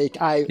my mistake.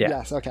 Yeah.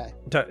 Yes, okay.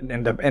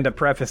 And to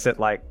preface it,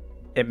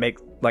 it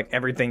makes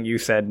everything you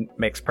said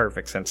makes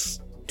perfect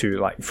sense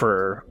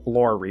for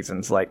lore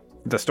reasons. Like,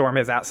 the storm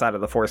is outside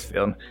of the force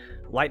field.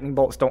 Lightning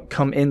bolts don't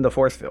come in the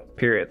force field,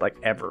 period.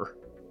 Ever.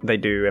 They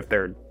do if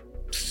they're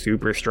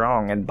super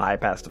strong and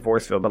bypass the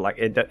force field, but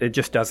it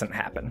just doesn't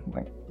happen.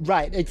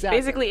 Right, exactly.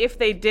 Basically, if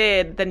they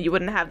did, then you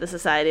wouldn't have the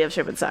Society of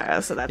Shinran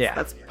Sara. So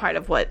that's part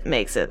of what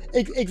makes it.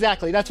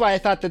 Exactly. That's why I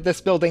thought that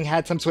this building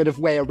had some sort of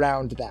way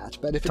around that.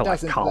 But if it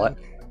doesn't, call then, it.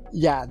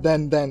 Yeah,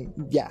 then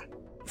yeah.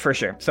 For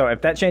sure. So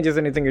if that changes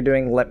anything you're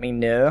doing, let me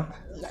know.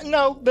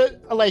 No,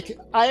 but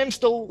I am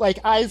still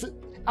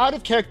out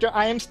of character.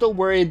 I am still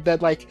worried that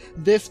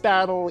this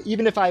battle,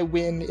 even if I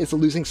win, is a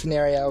losing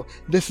scenario.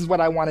 This is what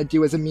I want to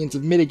do as a means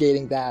of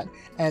mitigating that.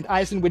 And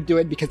Aizen would do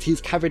it because he's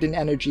covered in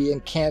energy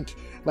and can't,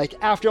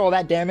 after all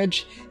that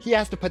damage, he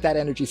has to put that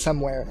energy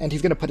somewhere, and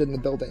he's going to put it in the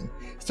building.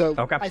 So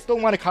Okay. I still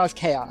want to cause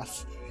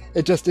chaos.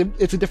 It's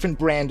a different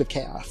brand of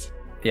chaos.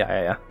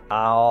 Yeah.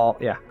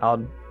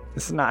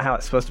 This is not how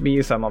it's supposed to be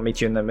used, so I'm gonna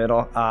meet you in the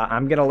middle.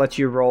 I'm gonna let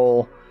you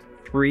roll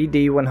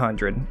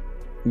 3d100.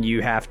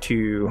 You have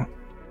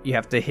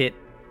to hit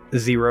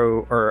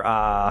 0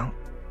 or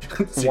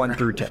 1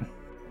 through 10.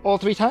 All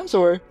 3 times,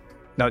 or?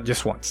 No,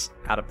 just once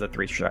out of the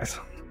 3 tries.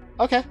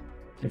 Okay.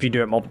 If you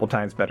do it multiple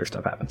times, better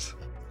stuff happens.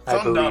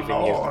 I believe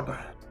in you.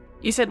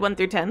 You said 1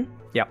 through 10?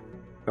 Yep.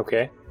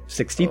 Okay.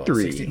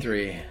 63,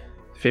 63.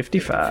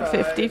 55.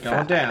 55.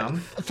 Going down.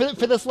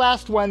 For this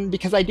last one,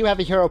 because I do have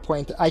a hero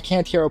point, I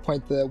can't hero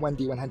point the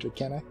 1d100,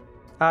 can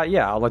I?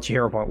 Yeah, I'll let you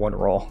hero point 1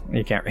 roll.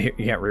 You can't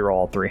reroll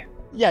all 3.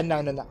 Yeah,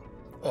 no.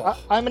 Oh,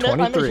 I'm gonna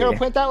 23. hero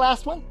point that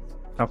last one.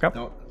 Okay.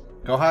 No,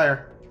 go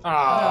higher.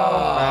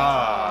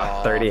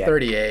 Ah, 38.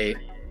 38.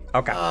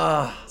 Okay.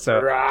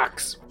 So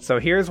rocks. So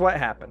here's what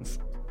happens.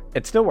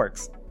 It still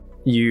works.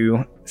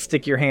 You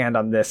stick your hand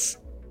on this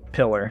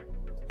pillar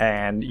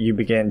and you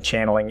begin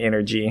channeling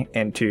energy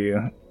into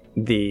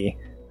the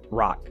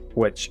rock,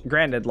 which,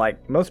 granted,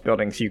 like most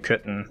buildings, you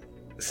couldn't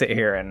sit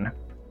here and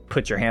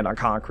put your hand on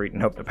concrete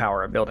and hope to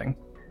power a building.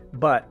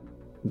 But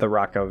the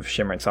rock of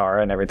Shinran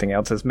Sara and everything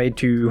else is made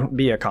to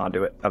be a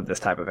conduit of this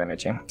type of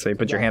energy. So you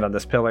put your hand on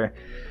this pillar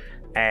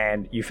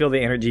and you feel the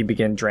energy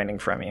begin draining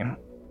from you.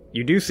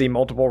 You do see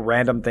multiple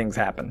random things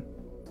happen.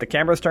 The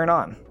cameras turn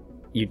on.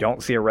 You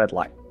don't see a red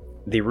light.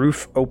 The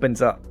roof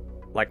opens up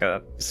like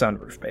a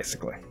sunroof,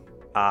 basically.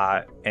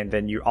 And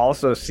then you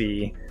also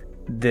see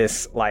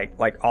this, like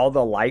all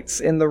the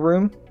lights in the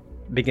room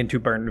begin to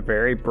burn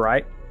very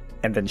bright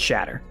and then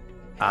shatter.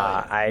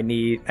 I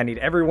need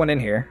everyone in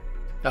here,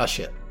 Oh,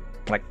 shit.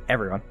 like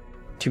everyone,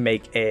 to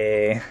make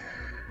a...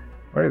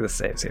 What are the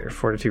saves here?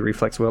 Fortitude,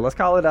 reflex, will. Let's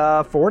call it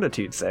a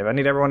fortitude save. I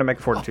need everyone to make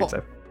a fortitude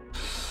save.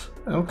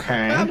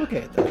 Okay. I'm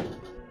okay with that.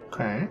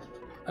 Okay.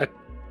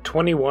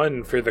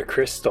 21 for the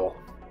crystal.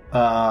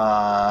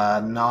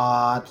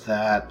 Not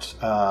that.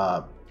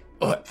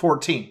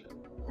 14.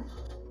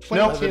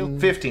 No, 22.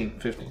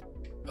 15.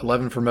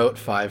 11 for Moat,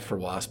 5 for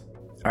Wasp.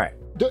 All right.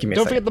 Don't Give me a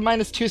don't second. forget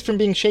the -2s from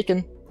being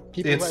shaken.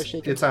 People who are It's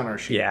shaken. it's on our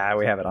sheet. Yeah,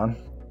 we have it on.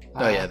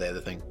 Oh, yeah, the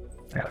other thing.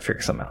 I gotta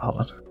figure something out. Hold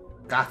on.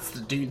 Gots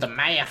to do the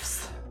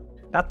maths.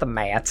 Not the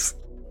mats.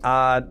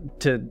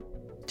 To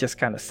just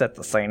kind of set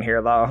the scene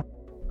here, though.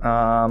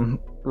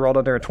 Rolled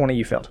under a 20,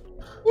 you failed.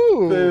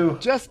 Ooh, Boo.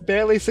 just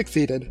barely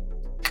succeeded.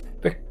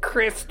 The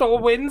crystal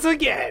wins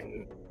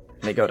again.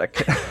 Let me go to...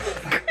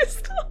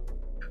 Crystal.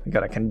 we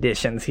got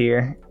conditions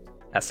here.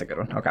 That's a good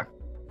one. Okay.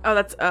 Oh,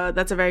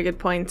 that's a very good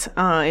point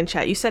in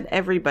chat. You said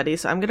everybody,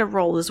 so I'm gonna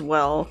roll as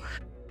well.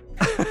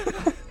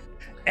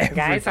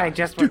 Guys, I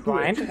just went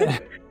blind.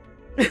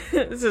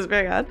 This is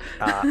very odd.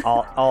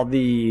 all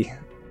the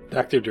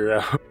Dr.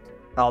 Duro.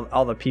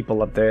 all the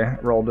people up there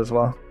rolled as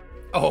well.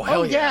 Oh, hell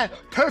Oh yeah,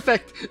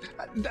 perfect.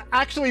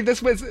 Actually,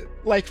 this was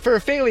like for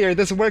a failure.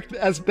 This worked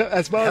as well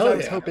as Hell I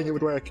was yeah. hoping it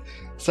would work.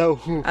 So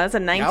whew. That's a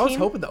 19. Yeah, I was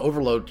hoping the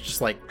overload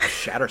just like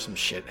shatter some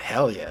shit.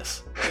 Hell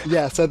yes.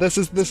 yeah, so this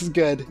is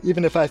good.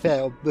 Even if I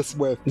failed, this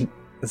worked.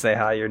 Say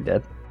hi, you're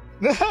dead.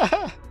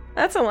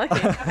 That's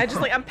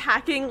unlucky. I'm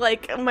packing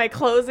like my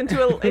clothes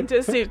into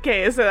a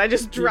suitcase, and I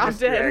just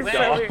dropped it. dragged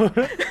So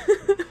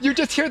weird. You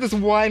just hear this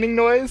whining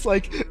noise,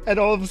 like, and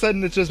all of a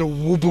sudden it's just a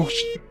whoosh.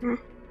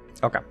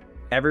 Okay.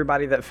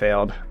 Everybody that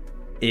failed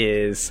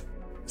is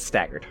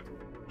staggered.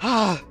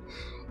 Ah,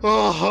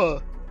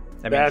 oh,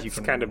 That means you That's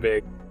can- kind of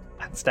big.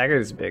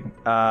 Staggered is big.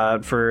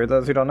 For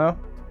those who don't know,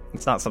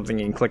 it's not something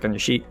you can click on your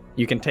sheet.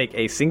 You can take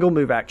a single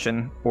move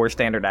action or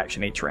standard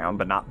action each round,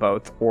 but not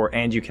both.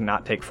 And you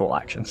cannot take full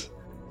actions.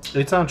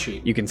 It's on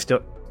sheet. You can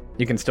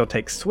still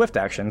take swift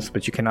actions,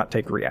 but you cannot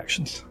take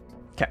reactions.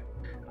 Okay.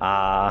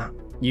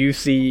 You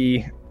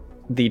see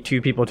the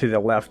two people to the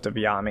left of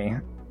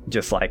Yami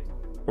just like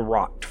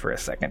rocked for a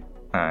second,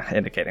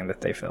 indicating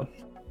that they failed.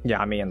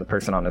 Yami and the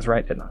person on his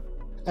right did not.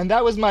 and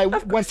that was my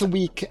once a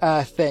week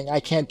thing. I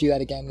can't do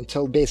that again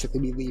until basically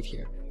we leave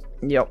here.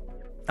 Yep.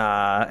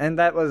 And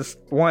that was,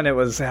 one, it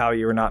was how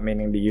you were not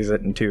meaning to use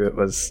it, and two, it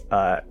was,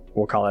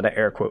 we'll call it an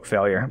air quote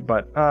failure.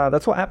 But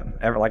that's what happened.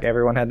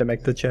 Everyone had to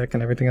make the check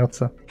and everything else.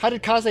 So How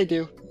did Kaze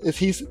do? Is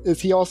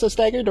he also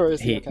staggered or is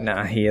he okay?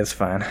 Nah, he is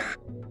fine.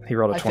 He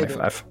rolled a I figured.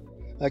 25.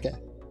 Okay.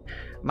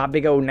 My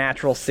big old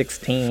natural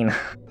 16.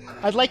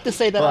 I'd like to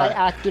say that I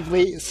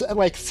actively,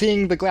 like,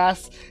 seeing the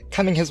glass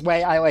coming his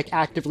way, I, like,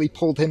 actively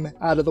pulled him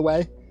out of the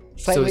way.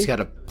 So Slightly. he's got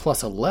a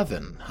plus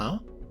 11, huh?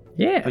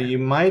 Yeah, But you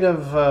might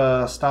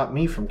have stopped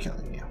me from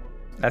killing you.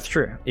 that's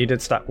true. You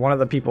did stop. One of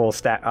the people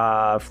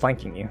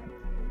flanking you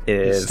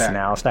is staggered.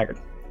 now staggered.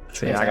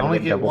 So you're I not going only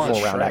to get get double one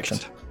full round strike.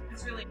 actions.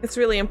 It's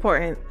really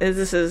important.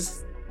 This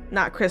is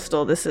not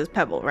Crystal. This is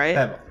Pebble, right?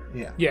 Pebble.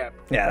 Yeah. Yeah.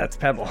 Yeah, that's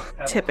Pebble.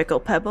 Typical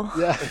Pebble.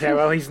 Yeah. Okay,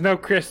 well, he's no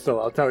crystal,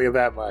 I'll tell you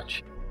that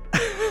much.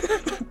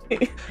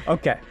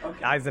 Okay.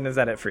 Eisen, is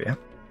that it for you?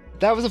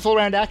 That was a full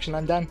round action.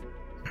 I'm done.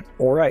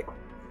 All right.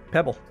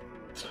 Pebble.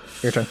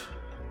 Your turn.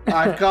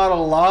 I've got a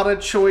lot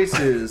of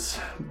choices,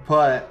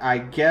 but I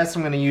guess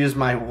I'm going to use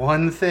my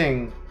one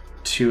thing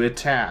to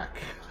attack.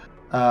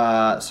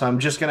 So I'm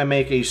just going to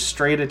make a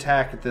straight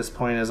attack at this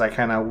point as I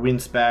kind of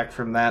wince back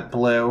from that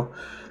blow.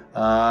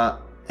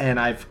 And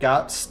I've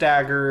got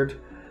staggered.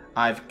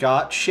 I've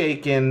got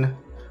shaken.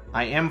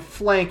 I am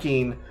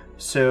flanking,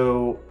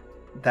 so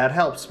that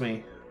helps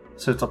me.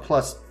 So it's a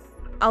plus.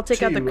 I'll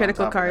take out the 2 on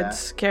critical top of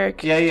cards,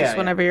 Carrick. Yeah, yeah, Just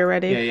whenever you're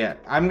ready. Yeah.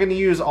 I'm going to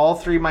use all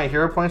 3 of my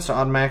hero points to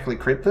automatically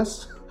crit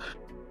this.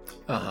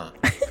 Uh-huh.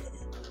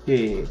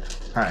 Yeah.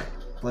 Alright,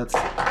 let's.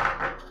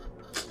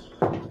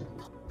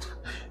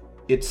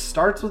 It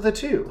starts with a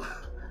 2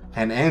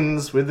 and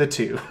ends with a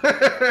 2. 22.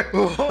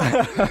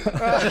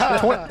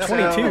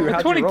 How'd you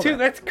roll 22, that?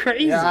 that's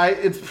crazy. Yeah,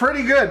 it's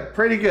pretty good.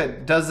 Pretty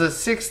good. Does a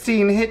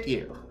 16 hit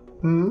you?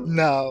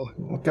 No.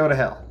 Go to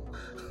hell.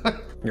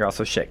 You're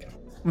also shaken.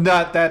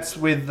 Not that's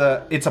with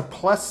the. It's a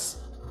plus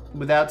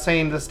without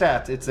saying the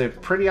stats. It's a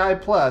pretty high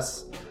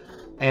plus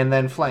and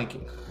then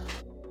flanking.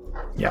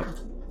 Yep.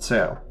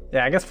 So,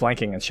 Yeah, I guess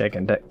flanking and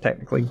shaken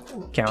technically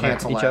counter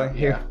cancel each out. other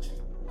here.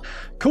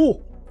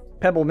 Cool.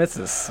 Pebble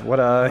misses. What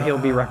he'll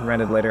be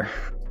recommended later.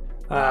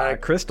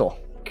 Crystal.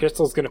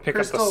 Crystal's gonna pick up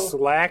Crystal. the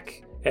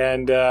slack,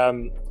 and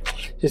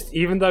just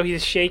even though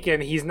he's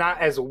shaken, he's not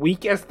as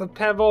weak as the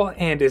pebble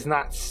and is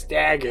not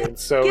staggered.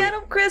 So Get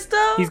him,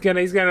 Crystal! he's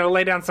gonna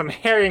lay down some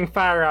herring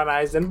fire on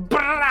Eisen.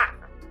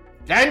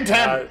 And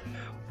 10!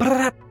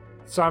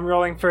 So I'm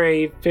rolling for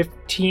a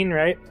 15,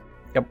 right?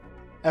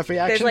 Every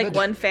There's action. like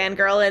one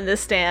fangirl in the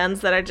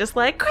stands that are just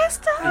like,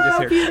 Crystal!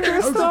 just hear,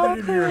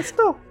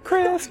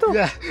 Crystal!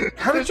 Yeah.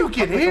 How did you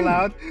get in?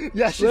 Loud.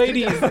 Yeah, she's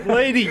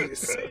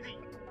Ladies.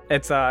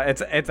 It's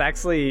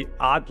actually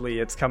oddly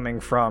it's coming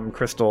from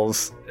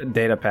Crystal's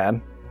data pad.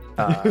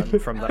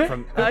 from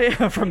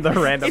the from the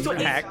random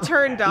hack. It's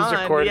turned He's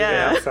on. recorded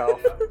Yeah. it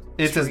himself.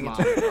 It's his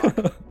mom.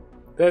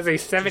 There's a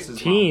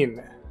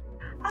 17.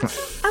 I'm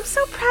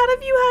so proud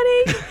of you,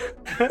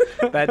 honey.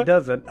 That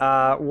does it.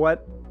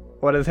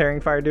 What does Herring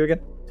Fire do again?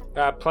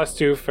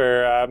 +2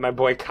 for my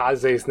boy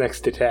Kaze's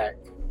next attack.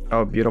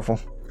 Oh, beautiful.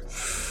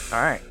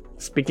 All right.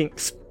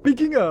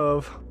 Speaking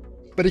of,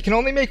 But he can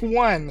only make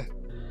one.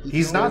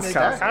 He's not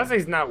stacked.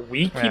 Kaze's not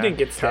weak. He didn't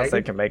get Kaze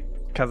staggered. can make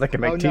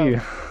Oh, two.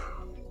 no.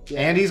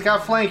 And he's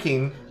got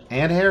flanking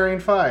and Herring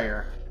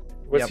Fire.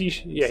 Was Yep.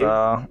 he? Yeah,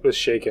 So- he was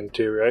shaken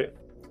too, right?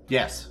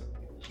 Yes.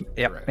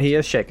 Yep, Correct. he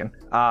is shaken.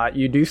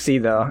 You do see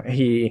though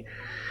he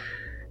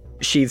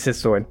sheathes his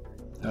sword.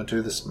 Don't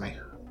do this to me.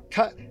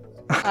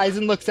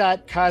 Aizen looks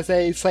at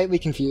Kaze, slightly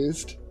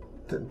confused.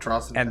 Then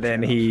draws an And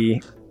then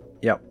attention.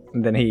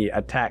 then he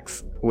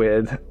attacks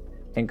with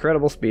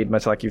incredible speed,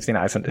 much like you've seen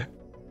Aizen do.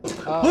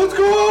 Let's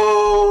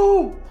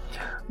go!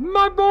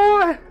 My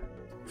boy.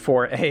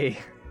 For a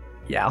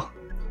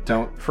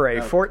Don't. for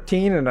a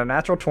 14 and a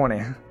natural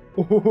 20.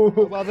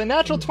 Well, the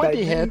natural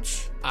 20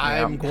 hits.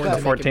 I'm going But-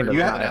 to 14 14 to to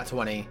the that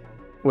 20.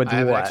 With I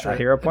have an what? extra- A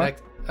hero an point?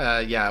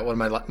 Yeah, one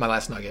of my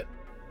last nugget.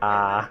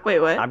 Wait,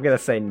 what? I'm gonna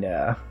say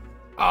no.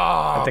 Oh,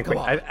 I think come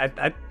we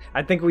on.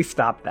 I think we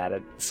stopped that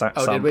at some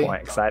did we?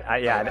 point. 'Cause I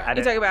You're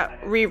didn't. talking about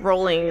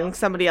re-rolling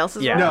somebody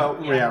else's Yeah. roll?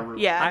 No, yeah.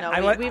 Yeah, no, I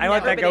we- let we've I let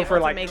never that been go able for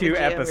to like make 2 the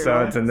GM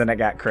episodes, reroll. and then it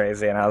got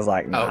crazy, and I was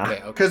like, nah,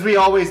 Okay. Because we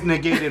always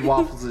negated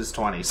Waffles'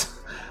 20s.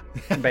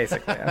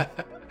 basically. Yeah.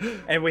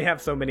 And we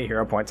have so many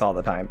hero points all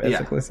the time,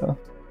 basically. So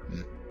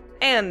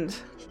And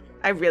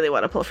I really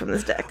want to pull from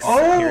this deck.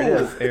 Oh! Here it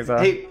is. Here's a-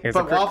 hey, here's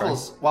a but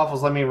crit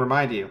Waffles, let me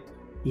remind you.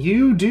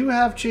 You do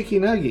have Chicky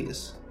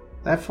Nuggies.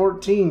 That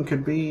 14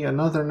 could be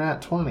another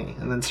nat 20,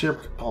 and then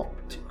Syrup could pull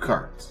 2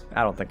 cards.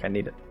 I don't think I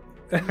need it.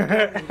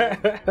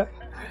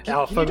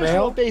 Alpha Can you, just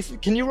roll male.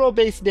 can you roll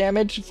base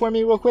damage for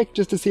me real quick,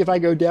 just to see if I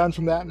go down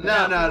from that?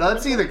 No,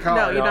 let's see the No,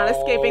 card. you're not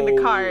escaping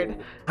the card.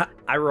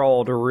 I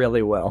rolled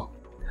really well.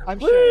 I'm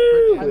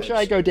sure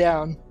I go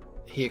down.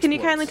 He Can you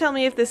explodes. kindly tell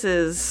me if this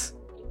is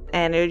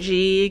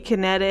energy,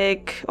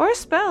 kinetic, or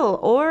spell,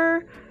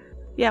 or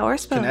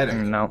spell? Kinetic.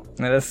 No,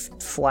 that is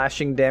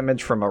slashing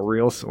damage from a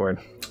real sword.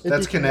 It'd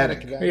That's be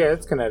kinetic. then. Yeah,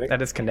 it's kinetic.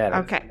 That is kinetic.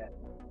 Okay.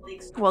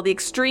 Well, the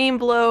extreme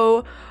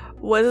blow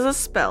was a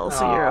spell,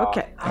 so you're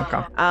okay.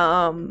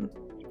 Okay.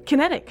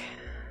 Kinetic.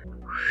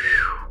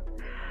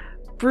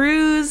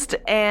 Bruised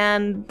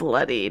and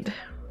bloodied.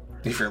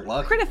 If you're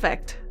lucky. Crit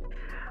effect.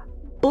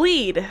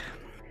 Bleed.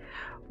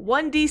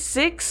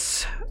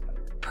 1d6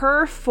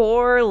 per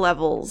 4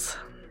 levels.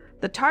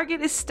 The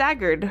target is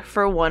staggered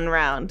for 1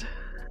 round.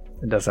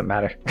 It doesn't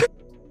matter.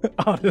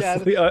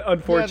 Honestly,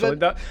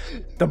 unfortunately,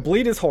 the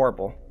bleed is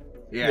horrible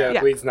Yeah,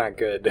 Yeah. bleed's not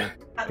good.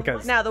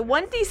 because Now, the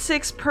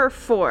 1d6 per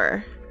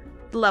 4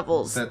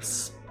 levels.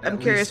 That's. I'm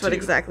at curious least what 2.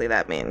 exactly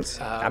that means.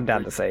 I'm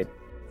down to say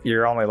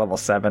you're only level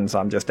 7, so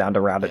I'm just down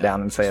to round it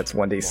down and say it's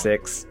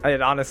 1d6.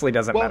 It honestly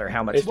doesn't Well, matter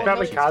how much it's damage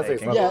probably he's Kaze's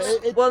taking. level.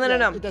 Yeah, Well,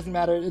 no. It doesn't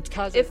matter. It's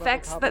Kaze's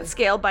Effects level, that probably.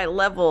 scale by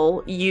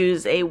level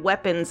use a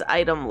weapons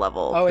item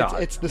level. Oh, No,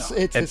 it's his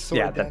It's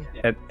sword then.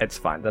 it's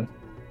fine then.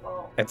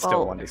 It's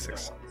still Oh.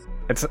 1d6.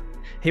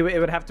 It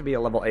would have to be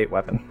a level 8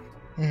 weapon.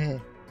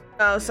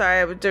 Oh, sorry,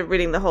 I was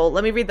reading the whole.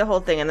 Let me read the whole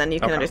thing, and then you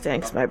can Okay.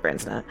 understand because my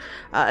brain's not.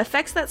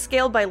 Effects that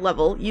scale by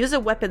level use a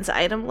weapon's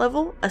item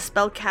level, a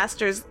spell's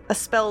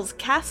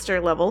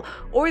caster level,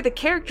 or the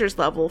character's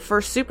level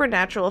for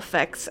supernatural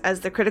effects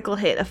as the critical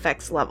hit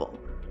effects level.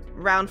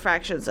 Round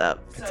fractions up.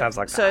 It sounds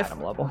like So the if-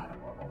 item level.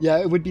 Yeah,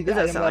 it would be the It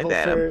does item sound like level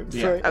the item. for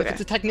Yeah. if Okay.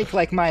 it's a technique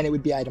like mine, it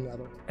would be item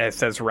level. It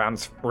says round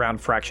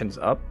fractions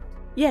up.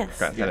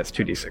 Yes. Okay, then it's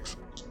 2d6.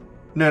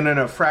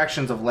 No.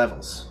 Fractions of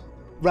levels.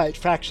 Right,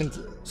 fractions.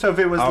 So if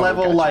it was Oh,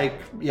 level gotcha. like.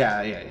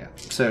 Yeah.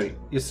 So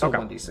you're still Okay.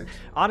 1d6.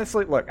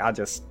 Honestly, look, I'll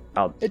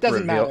It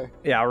doesn't reveal, matter.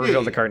 Yeah, I'll reveal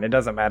Yeah. the curtain. It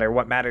doesn't matter.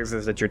 What matters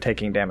is that you're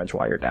taking damage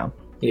while you're down.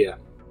 Yeah.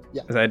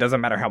 So it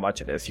doesn't matter how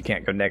much it is. You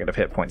can't go negative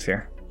hit points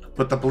here.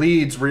 But the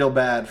bleed's real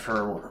bad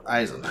for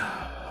Aizen.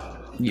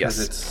 Because Yes.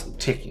 it's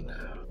ticking.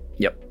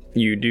 Yep.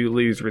 You do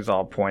lose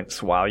resolve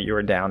points while you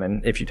are down,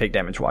 and if you take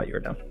damage while you are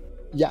down.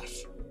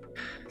 Yes.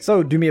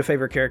 So do me a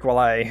favor, Carrick, while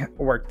I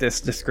work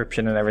this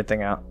description and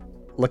everything out.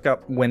 Look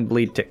up when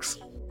bleed ticks.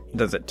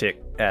 Does it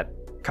tick at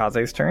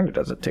Kaze's turn, or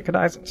does it tick at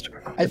Aizen's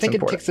turn? I think it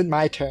important. ticks at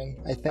my turn.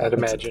 I think. I'd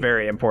It's imagine.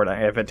 very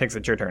important. If it ticks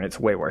at your turn, it's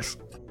way worse.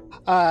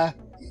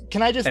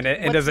 Can I just? And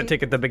it what's doesn't the-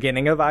 tick at the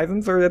beginning of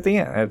Aizen's or at the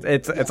end.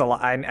 It's a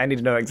lot. I need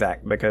to know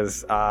exact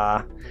because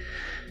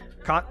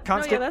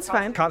constant that's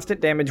fine.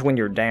 constant damage when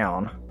you're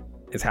down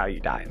is how you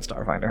die in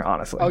Starfinder.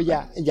 Honestly. Oh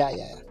yeah.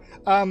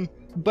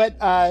 But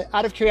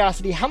out of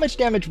curiosity, how much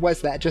damage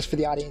was that, just for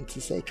the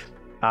audience's sake?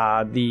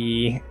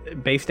 The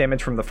base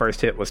damage from the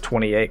first hit was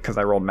 28 because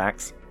I rolled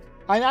max.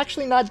 I'm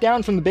actually not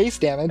down from the base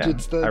damage. Yeah,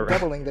 It's the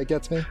doubling that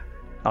gets me.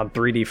 On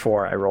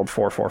 3d4, I rolled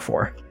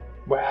 444.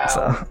 Wow.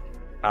 So,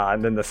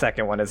 and then the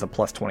second one is a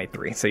plus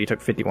 23, so you took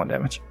 51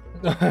 damage.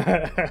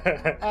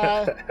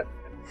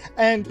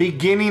 And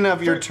Beginning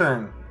of your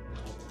turn.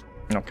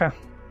 Okay.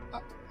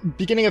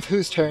 beginning of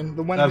whose turn?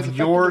 The one who's Of affected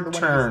your or the one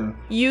turn.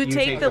 You take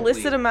take the the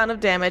listed lead. amount of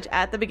damage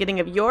at the beginning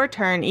of your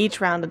turn each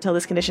round until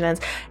this condition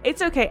ends.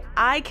 It's okay.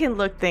 I can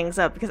look things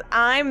up because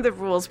I'm the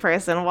rules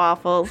person,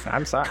 Waffles.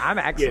 I'm sorry. I'm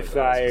actually. You're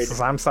fired.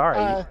 I'm sorry.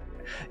 Uh,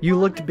 you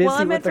looked busy I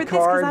with meant the for this 'cause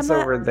I'm cards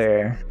not- over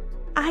there.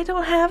 I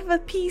don't have a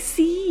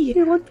PC.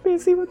 You looked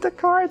busy with the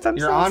cards. I'm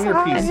You're so on your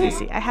sorry.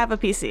 PC. I have a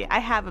PC. I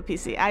have a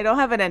PC. I don't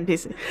have an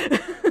NPC.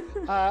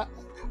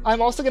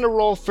 I'm also going to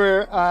roll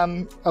for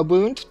a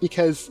wound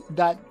because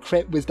that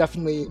crit was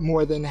definitely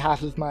more than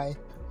half of my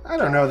I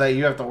don't know that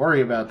you have to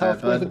worry about that,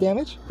 health worth of bud.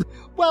 damage.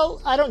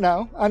 Well, I don't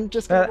know. I'm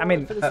just going to I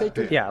mean, for the sake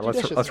of Yeah,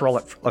 let's roll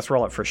it. Let's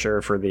roll it for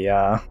sure for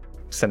the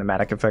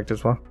cinematic effect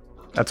as well.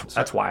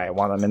 That's why I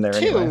want them in there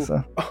anyway. Two.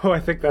 So. Oh, I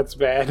think that's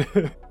bad.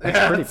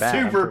 Yeah, pretty bad.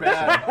 Super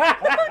bad.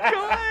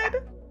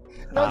 God.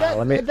 No, that,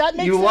 let me- that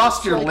makes You sense.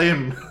 lost your like,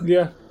 limb.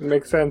 Yeah,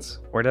 makes sense.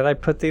 Where did I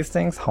put these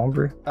things?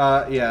 Homebrew.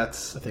 Yeah,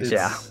 it's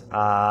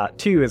Yeah.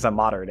 2 is a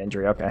moderate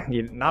injury. Okay,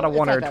 not a It's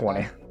 1 not or a that 20.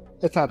 bad.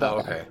 It's not that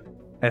Oh, bad. okay.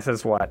 This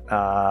is what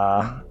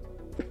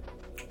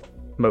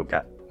Moat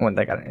got when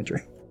they got an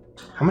injury.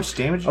 How much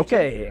damage?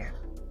 Okay.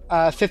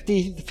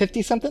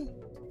 50 something?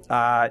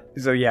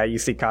 So yeah, you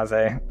see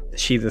Kaze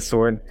sheath his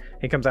sword.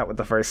 He comes out with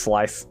the first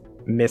slice,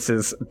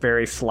 misses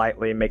very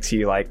slightly, makes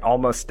you like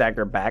almost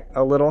stagger back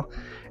a little,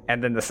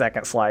 and then the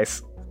second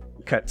slice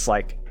cuts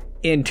like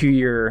into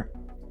your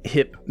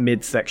hip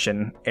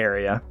midsection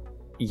area,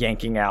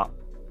 yanking out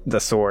the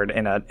sword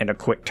in a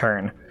quick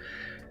turn.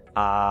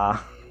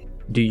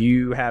 Do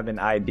you have an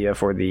idea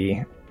for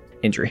the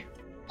injury?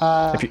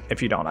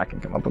 If you don't, I can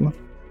come up with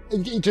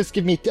one. Just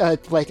give me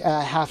like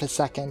half a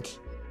second.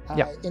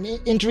 Yeah. An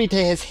injury to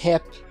his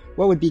hip.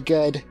 What would be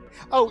good?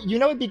 Oh, you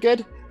know what'd be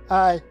good?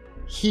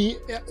 He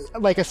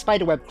like a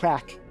spiderweb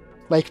crack.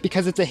 Like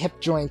because it's a hip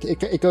joint,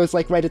 it goes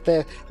like right at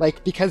the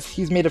like because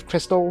he's made of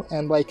crystal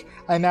and like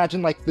I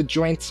imagine like the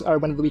joints are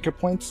one of the weaker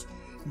points.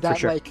 That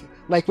sure.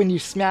 like when you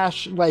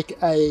smash like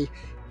a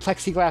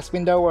plexiglass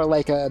window or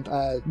like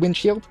a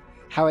windshield,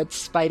 how it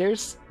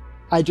spiders.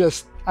 I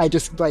just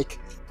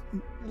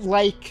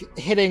like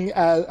hitting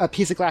a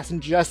piece of glass in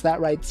just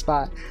that right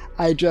spot.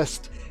 I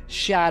just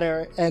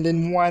shatter and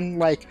in one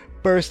like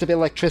burst of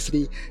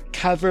electricity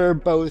cover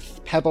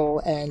both Pebble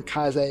and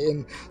Kaze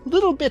in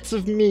little bits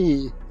of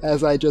me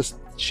as I just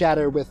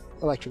shatter with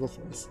electrical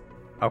force.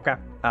 Okay.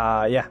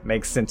 Yeah,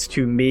 makes sense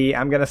to me.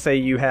 I'm gonna say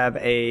you have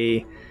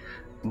a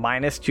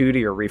 -2 to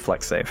your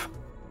reflex save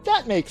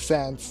That makes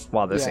sense.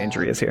 while this Yeah,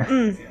 injury is here.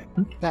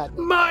 That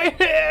My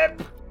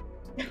hip!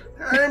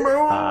 I'm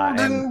old and-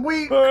 and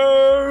weak. I'm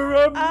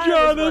I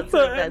was once an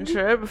Jonathan!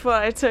 adventurer before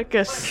I took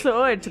a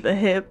sword to the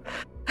hip.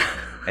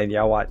 And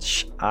y'all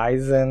watch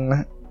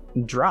Eisen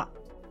drop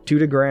to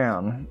the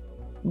ground.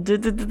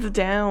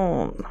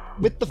 Down.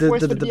 with the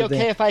force would it be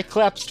okay if I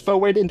collapsed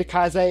forward into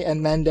Kaze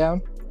and then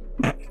down?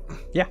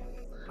 Yeah,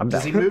 I'm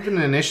Does he down. move in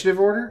initiative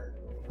order?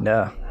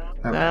 No.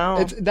 Okay.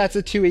 No. That's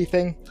a 2E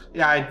thing.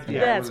 Yeah, I That's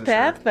wasn't sure.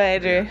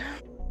 Pathfinder.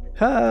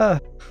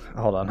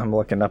 Hold on, I'm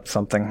looking up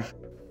something.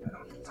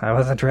 I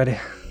wasn't ready.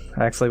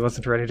 I actually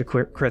wasn't ready to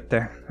crit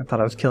there. I thought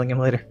I was killing him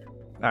later.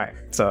 Alright,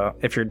 so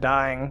if you're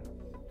dying,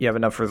 you have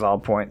enough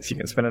resolve points. You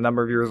can spend a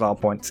number of your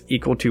resolve points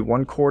equal to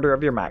 1/4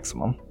 of your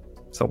maximum.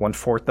 So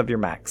 1/4 of your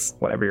max,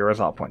 whatever your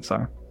resolve points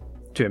are,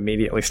 to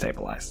immediately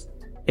stabilize.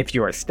 If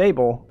you are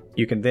stable,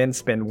 you can then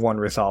spend 1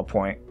 resolve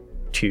point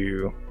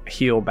to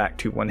heal back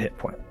to 1 hit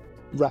point.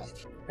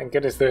 Right. Thank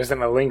goodness there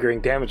isn't a lingering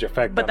damage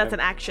effect. But on that's him.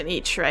 an action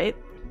each, right?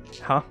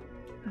 Huh?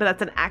 But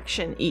that's an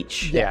action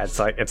each. Yeah, it's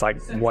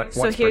like what.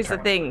 So here's the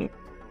thing.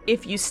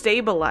 If you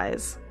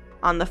stabilize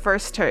on the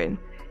first turn,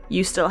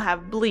 you still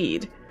have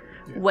bleed.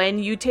 When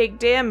you take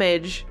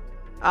damage,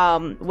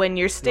 when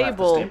you're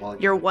stable, stable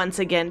again. you're once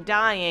again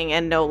dying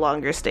and no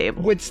longer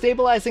stable. Would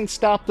stabilizing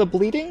stop the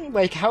bleeding?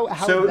 Like how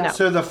So, would that-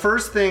 so the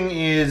first thing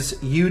is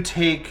you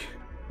take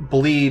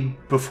bleed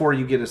before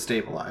you get a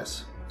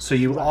stabilize. So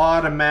you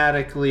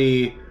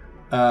automatically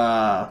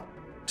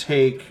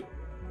take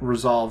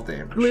resolve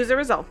damage. Lose a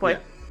resolve point.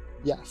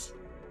 Yes.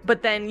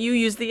 But then you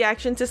use the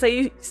action to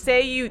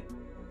say you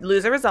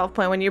lose a resolve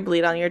point when you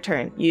bleed on your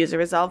turn. You use a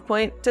resolve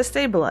point to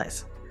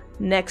stabilize.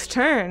 Next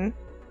turn,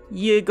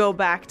 you go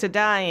back to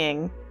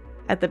dying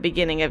at the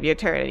beginning of your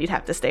turn and you'd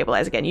have to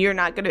stabilize again. You're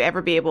not going to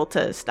ever be able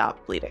to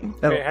stop bleeding.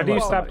 Wait, how do you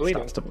stop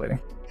bleeding? Stops the bleeding.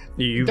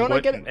 You Don't I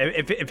wouldn't.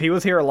 If he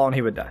was here alone,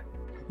 he would die.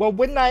 Well,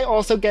 wouldn't I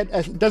also get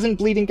doesn't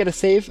bleeding get a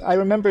save? I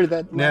remember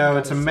that. No,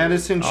 it's a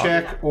medicine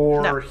check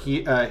or No.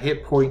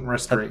 hit point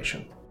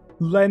restoration.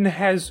 Len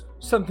has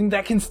something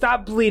that can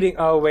stop bleeding.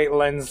 Oh wait,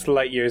 Len's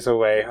light years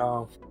away.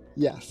 Oh,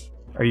 Yes.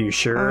 Are you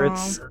sure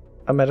it's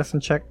a medicine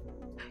check?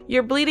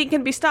 Your bleeding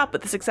can be stopped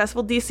with a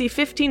successful DC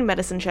 15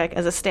 medicine check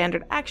as a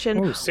standard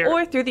action Ooh, Sarah.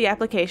 or through the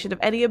application of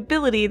any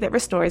ability that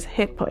restores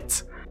hit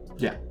points.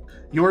 Yeah.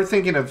 You're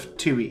thinking of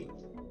 2E.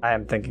 I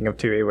am thinking of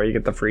 2E where you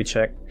get the free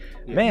check.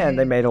 Man,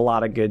 they made a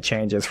lot of good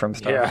changes from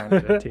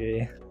Starfinder to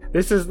 2E.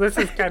 this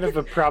is kind of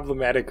a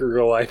problematic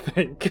rule, I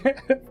think.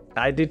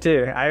 I do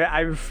too.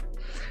 I've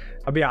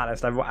I'll be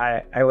honest.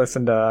 I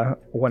listened to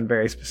one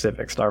very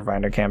specific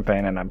Starfinder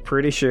campaign, and I'm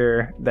pretty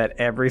sure that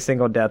every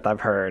single death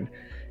I've heard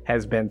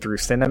has been through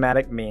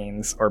cinematic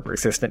means or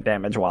persistent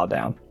damage while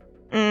down.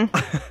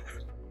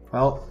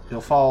 Well,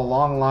 you'll fall a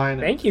long line.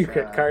 Thank you,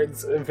 crit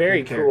cards.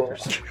 Very cool.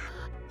 characters.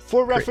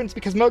 For reference,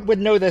 because Moat would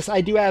know this,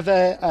 I do have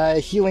a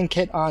healing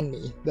kit on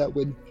me that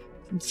would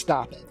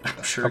stop it.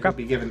 I'm sure you'll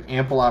be given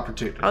ample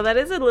opportunity. Oh, that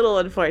is a little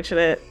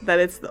unfortunate that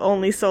it's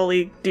only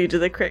solely due to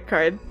the crit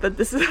card that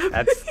this is happening.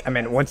 That's, I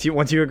mean, once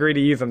you agree to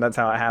use them, that's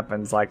how it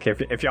happens. Like,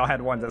 if y'all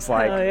had one that's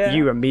like, Oh, yeah.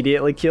 you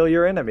immediately kill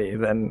your enemy,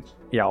 then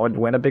y'all would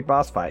win a big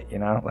boss fight, you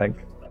know? Like,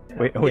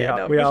 we Yeah,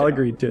 no, all for sure.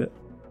 agreed to it.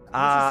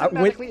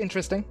 Thematically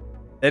interesting.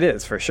 It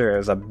is, for sure. It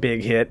was a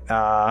big hit.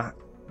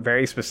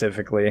 Very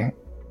specifically,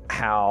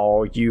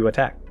 how you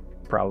attack.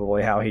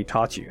 Probably how he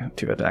taught you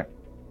to attack.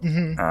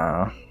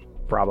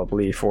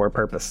 Probably for a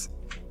purpose.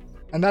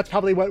 And that's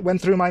probably what went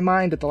through my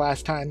mind at the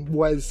last time,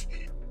 was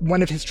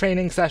one of his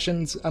training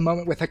sessions, a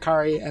moment with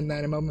Hikari, and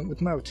then a moment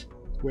with Moat,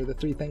 were the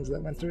three things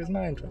that went through his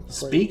mind. Right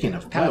before he Speaking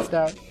of passed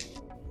Moat,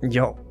 out.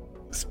 Yo,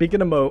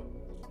 speaking of Moat,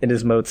 it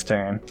is Moat's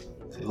turn.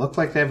 they look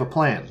like they have a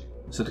plan.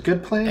 Is it a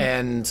good plan?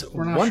 And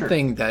We're not one sure.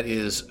 thing that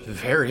is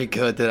very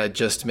good that I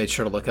just made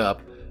sure to look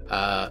up,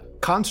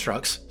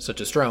 constructs,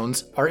 such as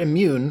drones, are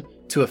immune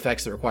to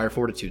effects that require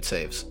fortitude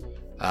saves.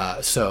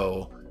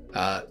 So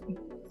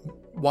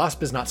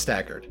Wasp is not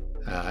staggered,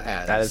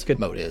 as That is good.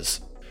 Moat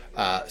is.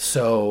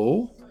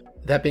 So,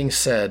 that being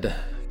said,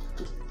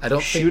 I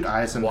don't Shoot think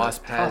Eisen with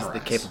Wasp has power the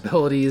eyes.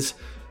 capabilities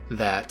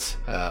that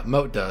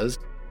Moat does,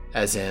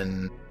 as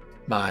in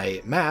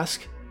my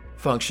mask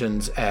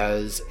functions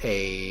as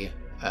a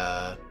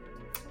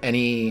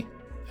any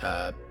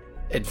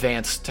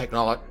advanced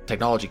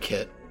technology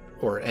kit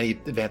or any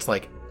advanced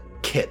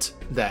kit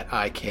that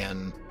I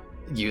can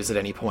use at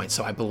any point.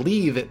 So I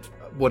believe it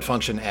would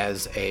function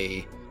as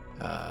a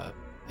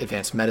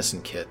advanced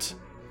medicine kit.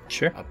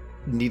 Sure.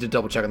 Need to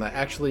double check on that.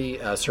 Actually,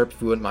 Serp,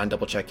 if you wouldn't mind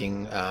double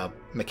checking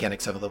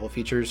Mechanic 7 level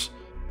features.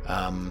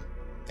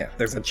 Yeah,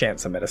 there's a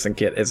chance a medicine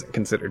kit isn't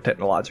considered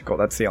technological.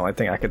 That's the only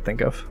thing I could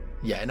think of.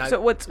 Yeah, and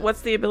So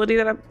what's the ability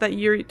that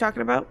you're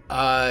talking about?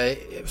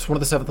 it's one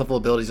of the 7th level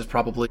abilities is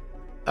probably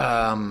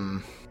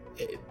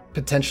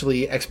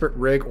potentially Expert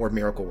Rig or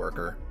Miracle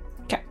Worker.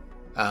 Okay.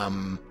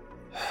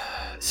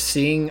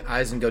 Seeing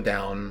Eisen go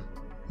down,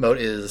 Moat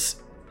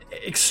is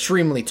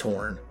extremely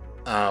torn.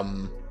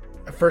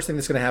 First thing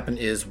that's going to happen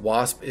is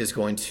Wasp is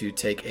going to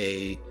take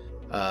a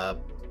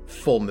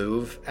full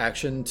move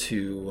action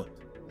to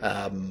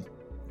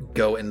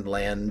go and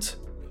land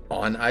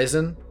on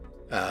Eisen.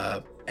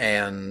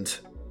 And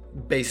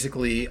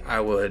basically, I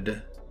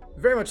would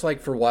very much like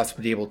for Wasp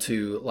to be able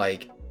to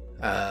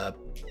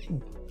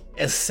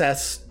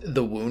assess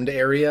the wound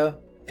area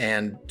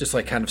and just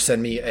kind of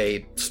send me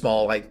a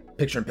small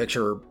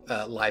picture-in-picture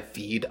live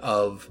feed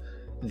of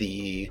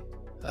the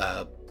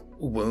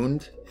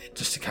wound,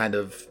 just to kind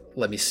of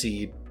let me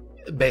see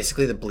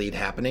basically the bleed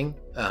happening,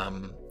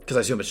 because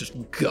I assume it's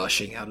just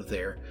gushing out of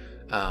there.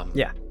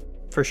 Yeah,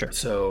 for sure.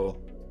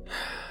 So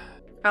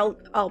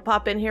I'll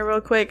pop in here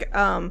real quick.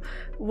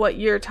 What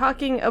you're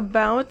talking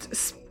about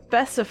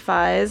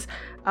specifies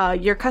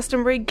your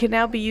custom rig can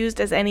now be used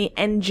as any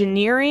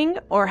engineering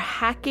or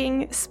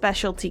hacking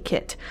specialty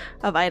kit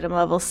of item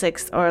level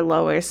 6 or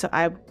lower. So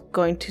I'm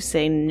going to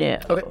say no.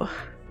 Okay.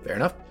 Fair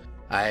enough.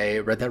 I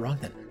read that wrong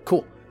then.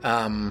 Cool.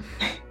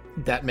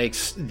 That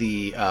makes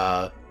the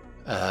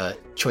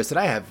choice that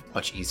I have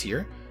much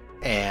easier.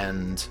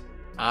 And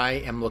I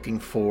am looking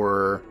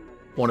for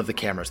one of the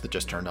cameras that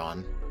just turned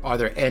on. Are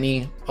there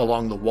any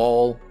along the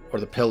wall or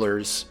the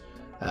pillars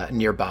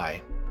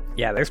nearby?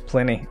 Yeah, there's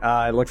plenty.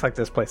 It looks like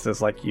this place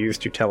is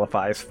used to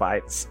televise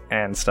fights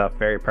and stuff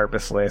very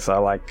purposely.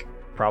 So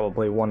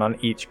probably one on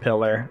each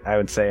pillar. I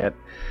would say at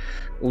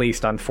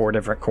least on 4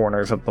 different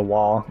corners of the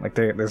wall.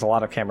 There's a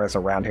lot of cameras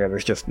around here.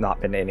 There's just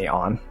not been any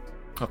on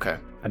Okay.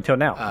 until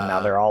now.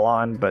 Now they're all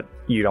on, but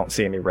you don't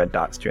see any red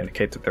dots to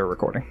indicate that they're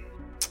recording.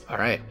 All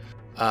right.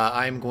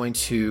 I'm going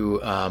to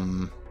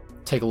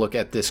take a look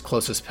at this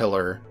closest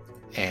pillar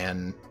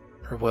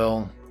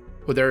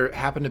would there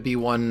happen to be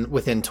one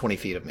within 20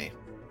 feet of me?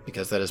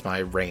 Because that is my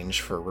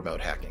range for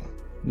remote hacking.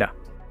 No,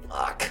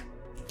 Fuck.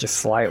 just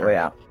slightly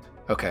out.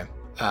 Okay.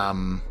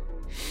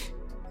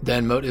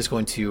 Then Moat is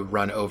going to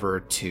run over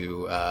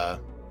to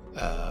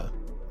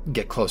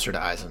get closer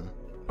to Eisen.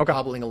 Okay.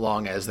 Hobbling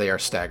along as they are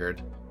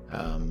staggered.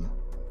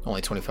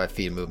 Only 25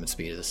 feet of movement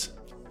speed is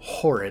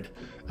horrid.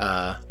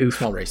 Oof.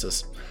 Small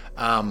races.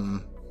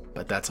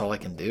 But that's all I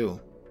can do.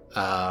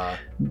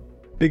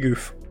 Big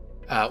oof.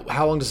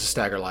 How long does the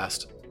stagger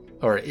last?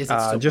 Or is it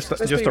still Just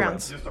Just a 3 round.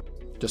 rounds.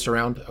 just a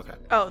round? Okay.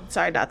 Oh,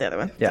 sorry, not the other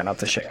one. Yeah, not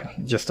the shake.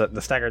 Just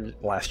the stagger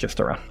lasts just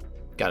a round.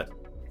 Got it.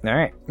 All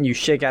right, you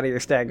shake out of your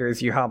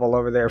staggers. You hobble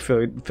over there.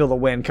 Feel the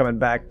wind coming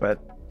back, but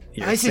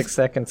your Guys, 6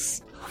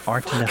 seconds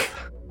aren't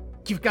enough.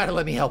 You've got to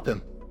let me help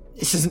him.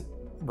 This isn't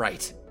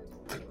right.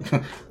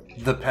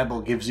 The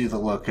pebble gives you the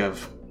look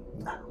of,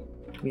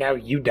 Now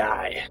you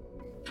die.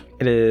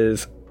 It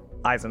is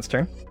Eisen's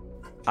turn.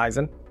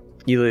 Eisen,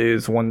 You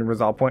lose 1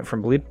 resolve point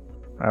from bleed.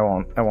 I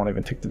won't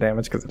even take the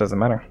damage because it doesn't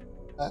matter.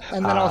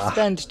 And then I'll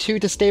spend 2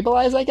 to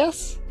stabilize, I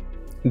guess?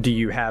 Do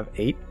you have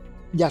 8?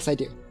 Yes, I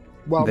do.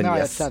 Well, Then now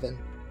yes. I have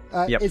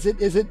 7. Yep.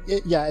 Is it?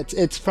 Yeah,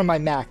 it's from my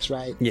max,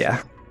 right?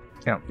 Yeah.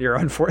 Yeah, you're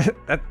on for it.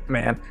 That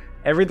man,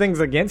 everything's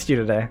against you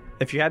today.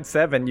 If you had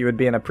 7, you would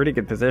be in a pretty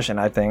good position,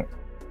 I think.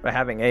 But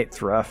having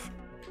 8's rough.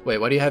 Wait,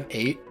 why do you have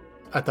 8?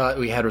 I thought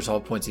we had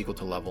resolve points equal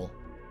to level.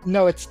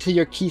 No, it's to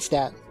your key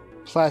stat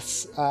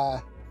plus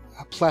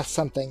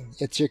something.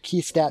 It's your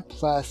key stat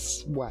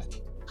plus what?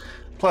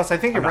 Plus, I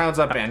think it rounds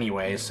up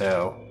anyway,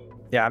 so...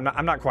 Yeah,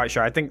 I'm not quite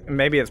sure. I think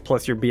maybe it's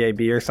plus your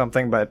BAB or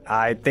something, but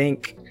I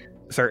think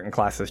certain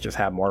classes just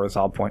have more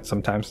resolve points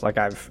sometimes. Like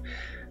I've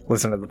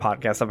listened to the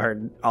podcast, I've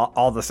heard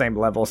all the same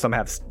levels. Some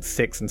have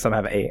 6 and some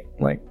have 8.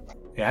 Like,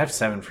 Yeah, I have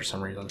 7 for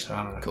some reason, so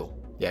I don't know. Cool.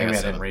 Yeah, Maybe I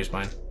I got didn't 7. raise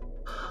mine.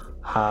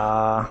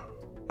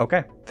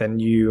 Okay, then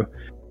you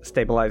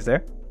stabilize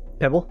there.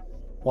 Pebble.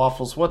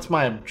 Waffles, what's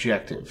my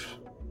objective?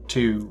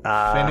 To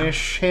Uh,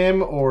 finish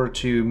him or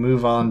to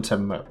move on to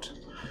Moat?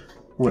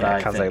 Would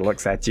I Kaze think?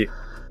 looks at you.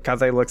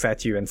 Kaze looks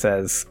at you and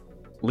says,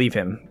 "Leave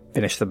him.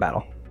 Finish the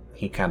battle."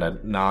 He kind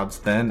of nods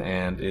then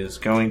and is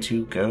going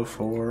to go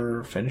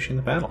for finishing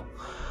the battle.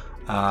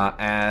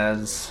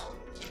 As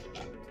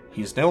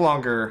he's no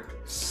longer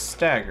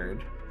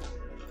staggered,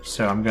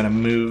 so I'm going to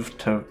move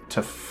to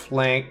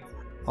flank.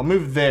 I'll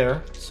move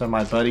there so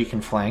my buddy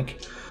can flank,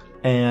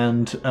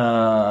 and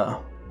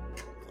I'll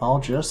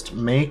just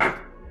make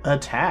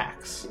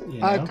attacks. You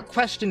know?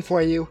 Question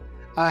for you: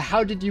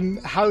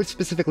 how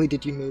specifically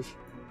did you move?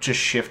 Just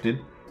shifted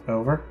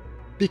over.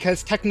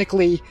 Because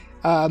technically,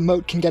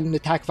 Moat can get an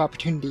attack of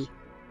opportunity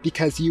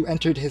because you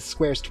entered his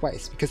squares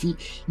twice. Because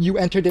you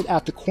entered it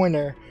at the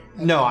corner.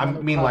 and No, then I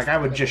went mean across like I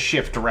the would middle. just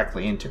shift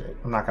directly into it.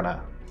 I'm not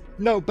gonna.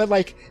 No, but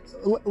like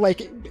to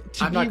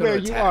I'm be not gonna where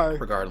you attack are.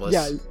 regardless.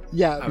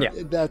 Yeah. Yeah.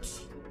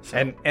 That's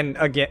And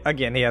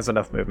again, he has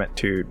enough movement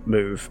to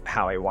move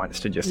how he wants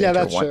to just yeah, enter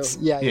that's once.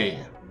 true. Yeah.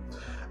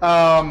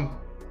 Yeah.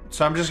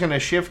 So I'm just gonna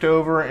shift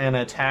over and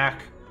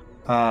attack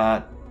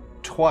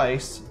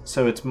twice.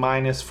 So it's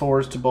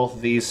 -4s to both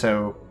of these.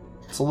 So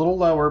it's a little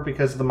lower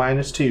because of the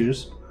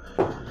 -2s.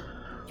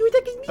 You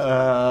attacking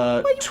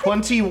me?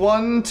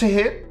 21 to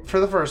hit for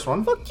the first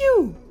one. Fuck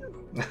you!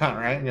 All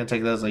right, I'm gonna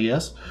take that as a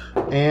yes,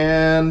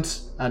 and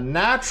a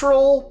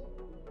natural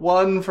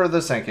 1 for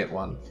the second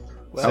one.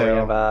 So we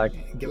have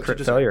Get what crit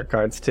you failure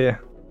cards too.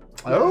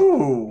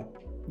 Oh.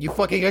 You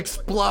fucking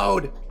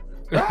explode!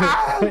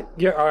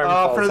 Your arm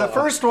falls For the off.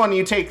 first one,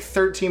 you take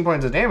 13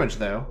 points of damage,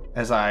 though,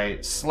 as I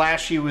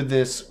slash you with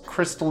this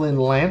crystalline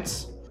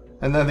lance.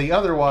 And then the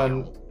other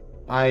one,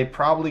 I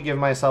probably give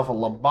myself a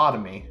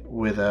lobotomy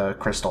with a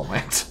crystal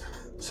lance.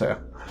 So,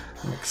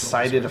 I'm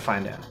excited to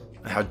find out.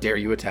 How dare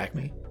you attack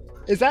me?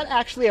 Is that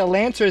actually a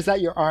lance or is that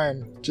your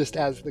arm? Just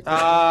as the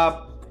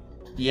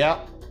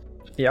Yep.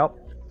 Yep.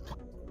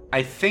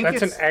 I think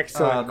That's it's an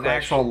excellent an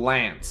actual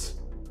lance.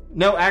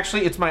 No,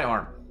 actually, it's my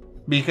arm.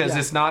 Because Yeah.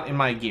 it's not in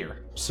my gear.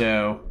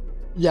 So,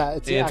 yeah,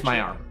 it's actually- my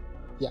arm.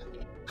 Yeah.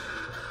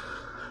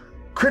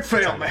 Crit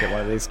fail, Get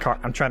one of these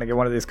I'm trying to get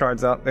one of these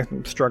cards out.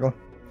 I'm struggling.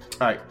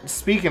 Alright,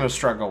 speaking of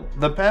struggle,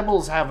 the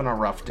Pebble's having a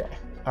rough day.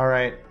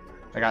 Alright,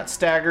 I got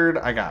staggered,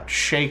 I got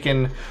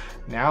shaken,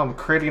 now I'm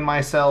critting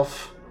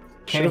myself.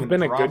 Can't Should've even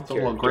been a drop good the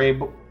little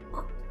character.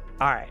 gray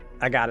All right,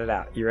 I got it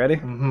out. You ready?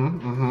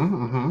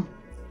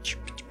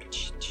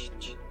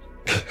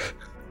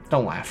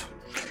 Don't laugh.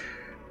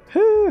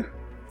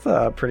 It's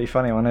a pretty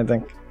funny one, I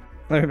think.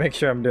 Let me make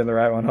sure I'm doing the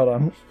right one. Hold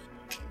on.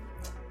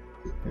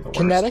 You're the worst.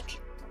 Kinetic?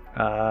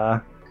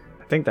 I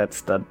think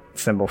that's the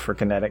symbol for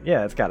kinetic.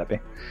 Yeah, it's gotta be.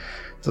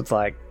 So it's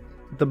like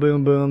the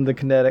boom boom, the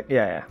kinetic.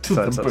 Yeah.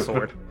 So it's The a boom.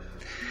 sword.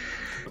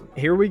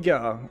 Here we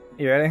go.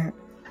 You ready?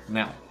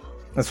 Now.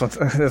 This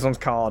one's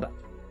called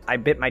I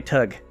Bit My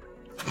Tug.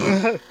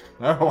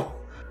 Oh.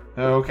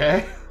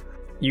 Okay.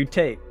 You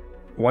take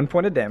 1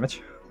 point of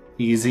damage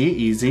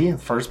Easy.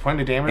 First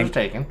point of damage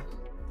taken.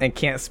 and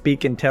can't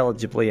speak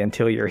intelligibly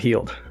until you're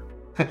healed.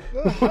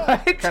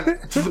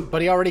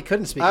 But he already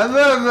couldn't speak.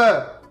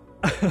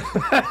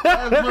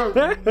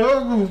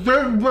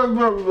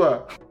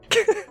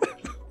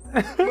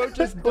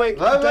 Just like,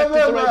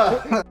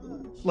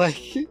 like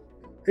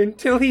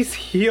Until he's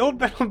healed,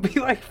 that'll be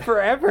like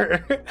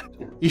forever.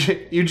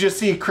 You just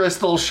see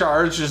crystal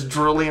shards just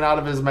drooling out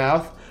of his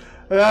mouth.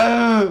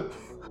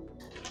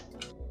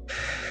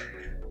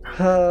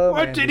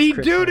 What did he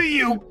do to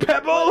you,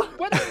 Pebble?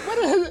 what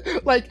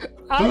is, like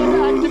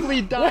I'm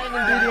actively dying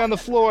and bleeding on the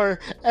floor,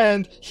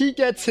 and he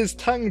gets his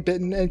tongue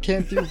bitten and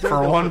can't do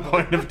For 1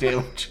 point of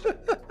damage.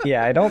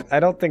 Yeah, I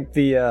don't think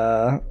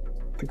the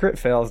crit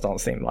fails don't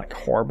seem like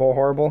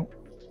horrible.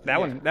 That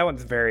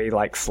one's very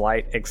like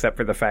slight, except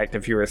for the fact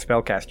if you were a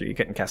spellcaster, you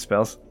couldn't cast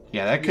spells.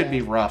 Yeah, that could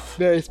be rough.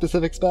 very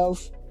specific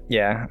spells.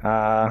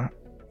 Yeah.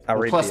 I'll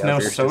read plus the no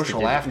others just to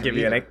social after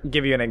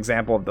give you an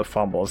example of the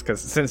fumbles, because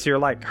since you're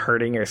like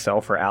hurting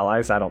yourself or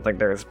allies, I don't think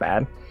they're as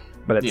bad.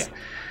 But it's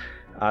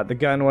the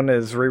gun one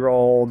is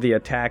reroll the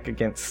attack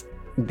against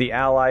the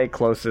ally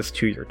closest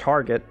to your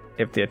target.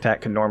 if the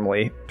attack could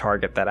normally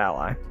target that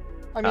ally.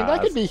 I mean,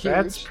 that could be huge.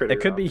 That's pretty.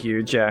 It could be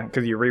huge, yeah,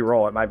 because you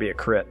re-roll, it might be a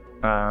crit.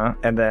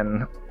 And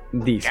then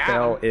the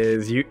spell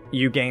is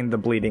you gain the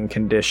bleeding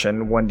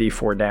condition,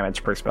 1d4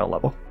 damage per spell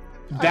level.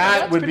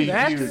 That would be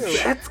That's,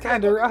 huge. that's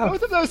kind of rough.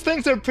 Both of those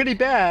things are pretty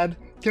bad.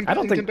 I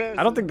don't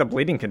think the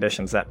bleeding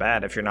condition's that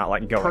bad if you're not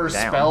like going Per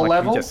down. spell Like,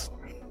 level?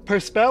 Per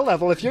spell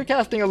level, if you're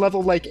casting a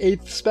level like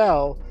 8th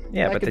spell.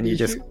 Yeah, that but could then be you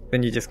just huge. I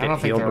don't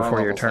get think healed they're on before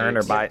your level turn,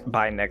 or 8s.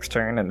 by next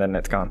turn, and then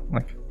it's gone.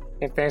 Like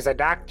If there's a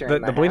doctor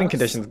in the bleeding house.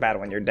 condition's bad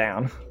when you're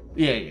down.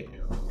 Yeah.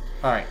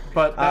 All right,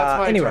 but that's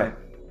my anyway. turn.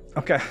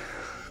 Okay,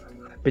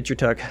 bit your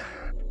tug.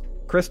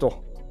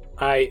 Crystal.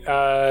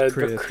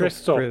 The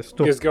crystal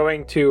is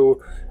going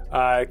to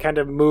kind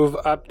of move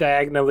up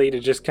diagonally to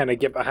just kind of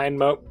get behind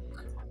Moat,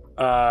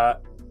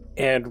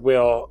 and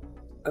will.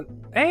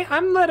 Hey,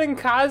 I'm letting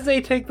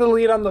Kaze take the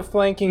lead on the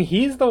flanking.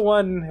 He's the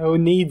one who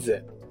needs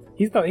it.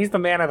 He's the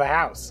man of the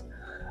house.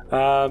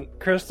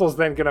 Crystal's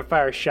then gonna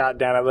fire a shot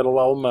down at little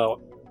old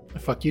Moat.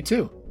 Fuck you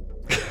too.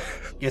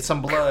 Get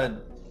some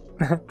blood.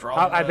 Draw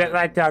I bet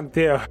that down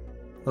too.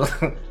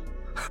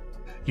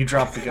 You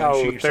drop the gun,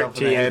 shoot yourself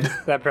in the 13. head.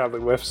 That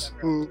probably whiffs.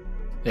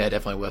 Yeah,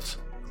 definitely whiffs.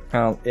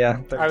 Oh yeah,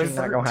 13 was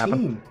not gonna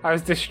happen. I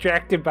was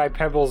distracted by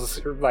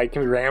Pebbles like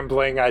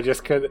rambling. I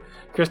just could.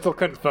 Crystal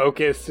couldn't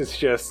focus. It's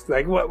just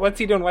like, what's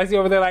he doing? Why is he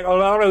over there like, oh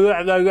no.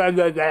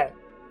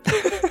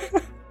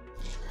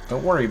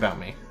 Don't worry about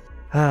me.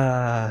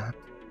 Ah,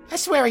 I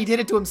swear he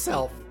did it to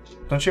himself.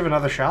 Don't you have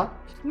another shot?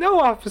 No,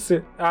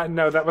 officer.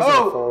 No, that wasn't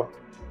a full.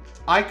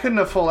 I couldn't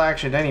have full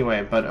action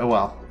anyway, but oh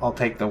well. I'll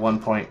take the 1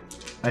 point.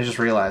 I just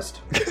realized.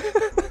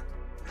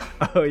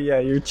 oh yeah,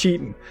 you're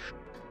cheating.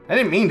 I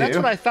didn't mean That's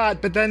to. what I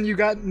thought, but then you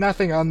got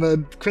nothing on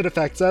the crit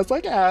effect, so I was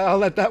like, I'll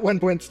let that 1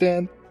 point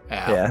stand.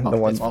 Yeah,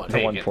 the it's fine.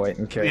 take 1 it. point,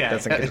 and Carrie Yeah.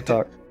 doesn't get to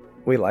talk.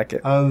 We like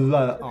it.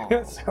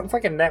 Sounds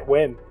like a net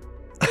win.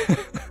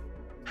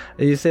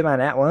 You say my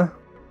nat one?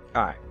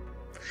 All right.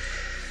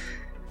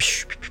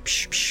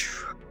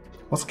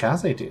 What's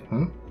Kaze do?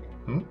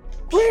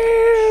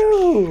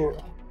 Woo!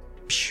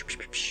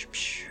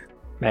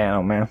 Man,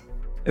 oh man,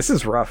 this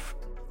is rough.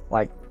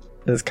 Like,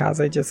 does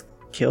Kaze just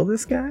kill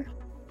this guy?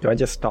 Do I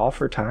just stall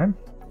for time?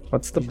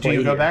 What's the play? Do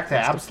you go here? back to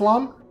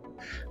Absalom?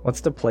 What's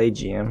the play,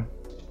 GM?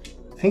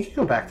 I think you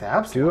go back to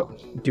Absalom.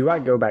 Do I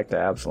go back to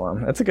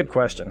Absalom? That's a good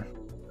question.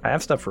 I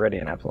have stuff ready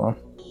in Absalom.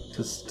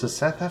 Does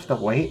Seth have to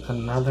wait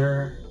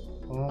another?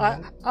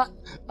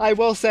 I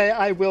will say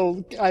I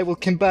will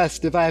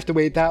combust if I have to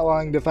wait that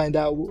long to find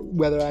out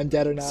whether I'm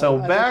dead or not.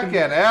 So I back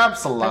at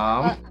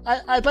Absalom.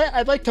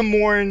 I'd like to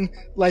mourn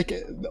like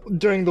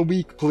during the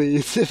week,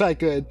 please, if I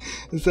could,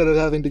 instead of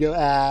having to go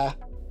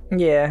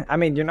Yeah, I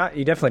mean, you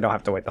definitely don't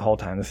have to wait the whole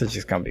time. This is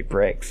just gonna be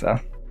break, so.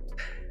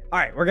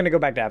 Alright, we're gonna go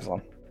back to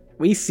Absalom.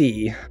 We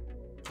see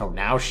Oh,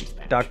 now she's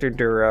back. Dr.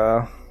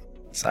 Duro.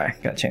 Sorry,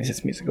 gotta change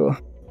this music a little.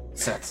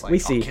 Seth's like, We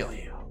I'll see. kill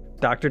you.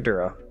 Dr.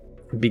 Duro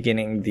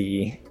beginning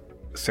the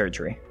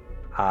surgery.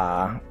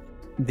 The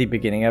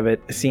beginning of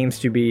it seems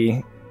to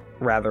be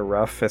rather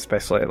rough,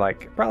 especially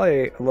like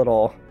probably a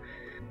little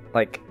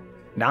like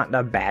not in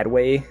a bad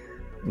way.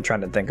 I'm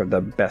trying to think of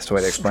the best way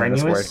to explain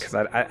this word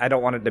Strenuous? because I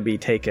don't want it to be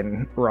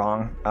taken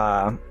wrong.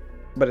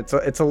 But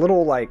it's a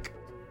little like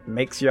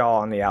makes y'all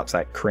on the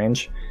outside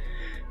cringe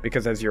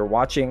because as you're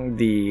watching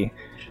the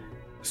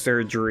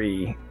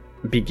surgery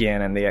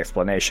begin and the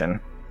explanation,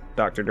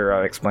 Dr.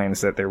 Duro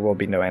explains that there will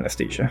be no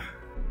anesthesia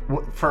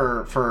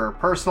For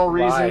personal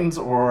reasons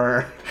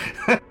or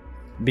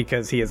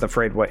because he is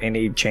afraid what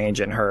any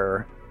change in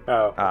her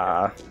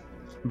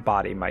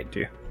body might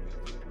do.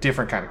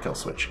 different kind of kill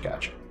switch.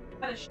 Gotcha.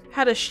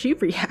 How does she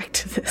react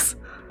to this?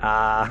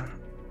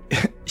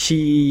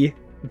 She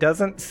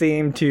doesn't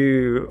seem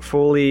to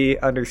fully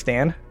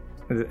understand.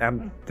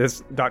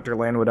 This Dr.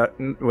 Lin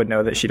would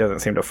know that she doesn't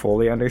seem to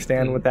fully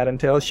understand what that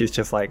entails. She's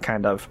just like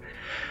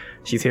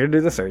she's here to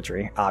do the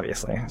surgery,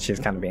 obviously. She's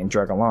kind of being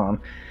drug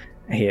along.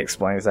 He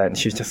explains that, and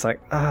she's just like,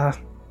 I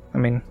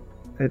mean,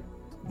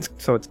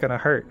 so it's gonna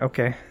hurt,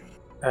 okay.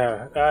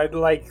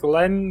 Like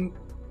Len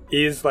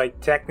is like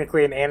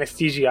technically an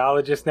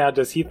anesthesiologist now.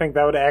 Does he think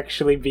that would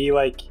actually be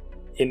like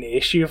an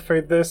issue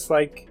for this,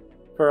 like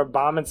for a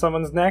bomb in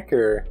someone's neck,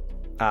 or?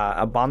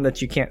 A bomb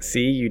that you can't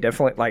see, you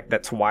definitely like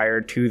that's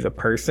wired to the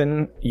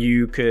person.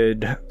 You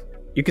could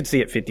see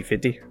it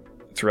 50-50.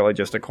 It's really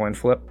just a coin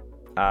flip.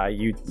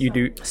 You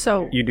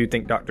do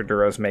think Dr.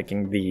 Duro's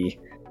making the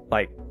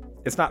like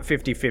it's not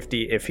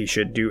 50-50 if he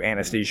should do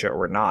anesthesia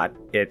or not.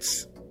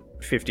 It's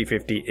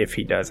 50-50 if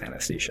he does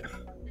anesthesia.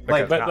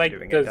 Because but not like,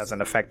 doing it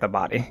doesn't affect the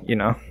body, you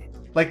know.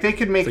 Like they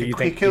could make So a you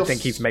quick think kill.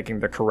 he's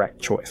making the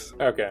correct choice?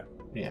 Okay.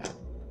 Yeah.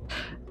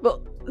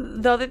 Well,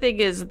 the other thing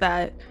is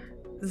that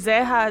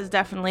Zeha has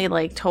definitely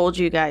like told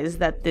you guys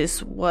that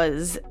this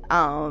was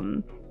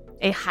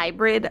a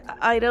hybrid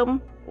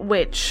item,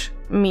 which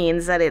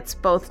means that it's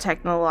both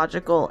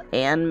technological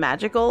and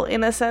magical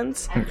in a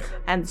sense,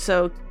 and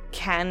so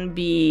can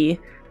be.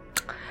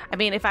 I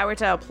mean, if I were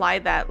to apply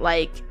that,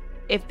 like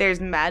if there's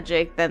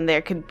magic, then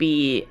there could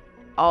be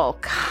all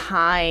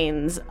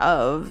kinds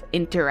of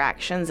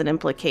interactions and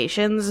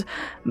implications,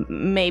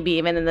 maybe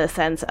even in the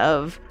sense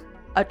of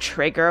a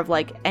trigger of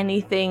like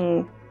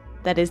anything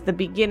that is the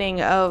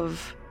beginning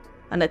of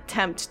an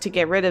attempt to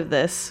get rid of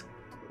this,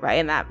 right?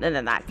 And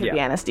then that could be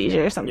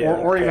anesthesia or something. Yeah,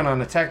 or even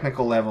on a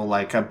technical level,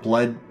 like a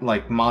blood,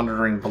 like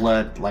monitoring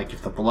blood, like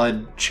if the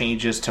blood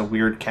changes to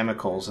weird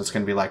chemicals, it's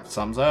going to be like,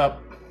 thumbs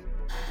up.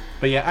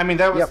 But yeah, I mean,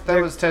 that was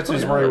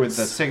Tetsu's worry with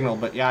the signal,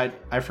 but yeah,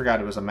 I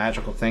forgot it was a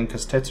magical thing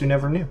because Tetsu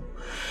never knew.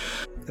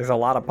 There's a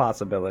lot of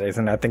possibilities,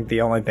 and I think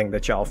the only thing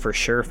that y'all for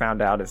sure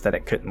found out is that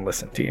it couldn't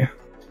listen to you.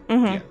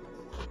 Mm-hmm.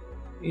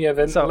 Yeah,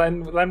 then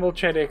Len will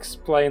try to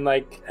explain,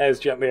 like, as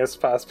gently as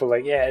possible,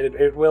 like, yeah,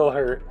 it will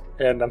hurt,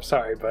 and I'm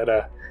sorry, but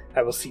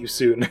I will see you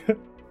soon.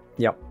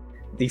 Yep.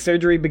 The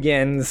surgery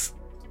begins.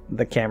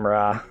 The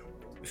camera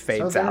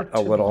fades out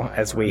a little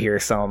as we hear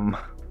some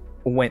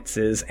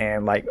winces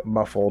and, like,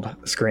 muffled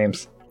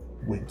screams.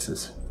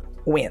 Winces.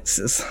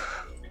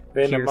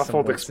 Then Hear a muffled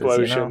some winces,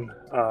 explosion.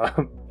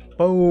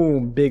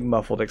 Boom! Big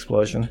muffled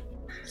explosion.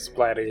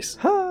 Splatters.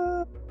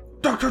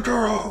 Dr.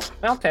 Duro!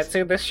 Well,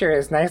 Tetsu, this sure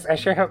is nice. I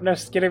sure hope no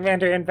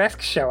Skittermander and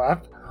Vesk show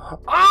up.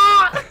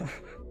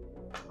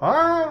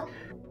 Ah!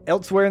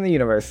 Elsewhere in the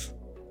universe,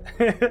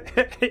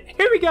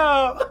 Here we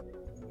go!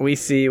 we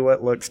see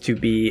what looks to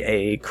be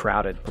a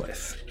crowded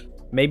place.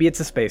 Maybe it's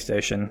a space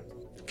station.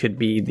 Could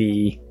be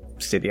the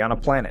city on a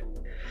planet.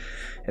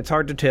 It's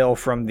hard to tell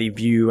from the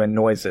view and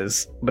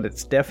noises, but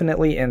it's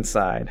definitely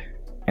inside,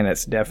 and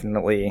it's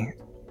definitely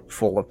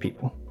full of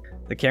people.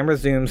 The camera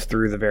zooms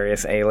through the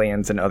various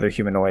aliens and other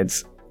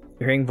humanoids,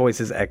 hearing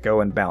voices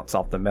echo and bounce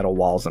off the metal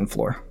walls and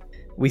floor.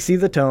 We see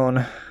the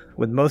tone,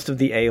 with most of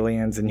the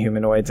aliens and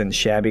humanoids in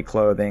shabby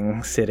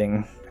clothing,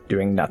 sitting,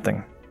 doing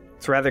nothing.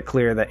 It's rather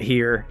clear that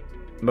here,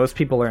 most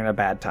people are in a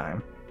bad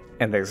time,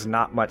 and there's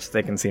not much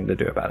they can seem to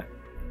do about it.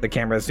 The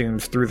camera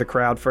zooms through the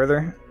crowd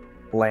further,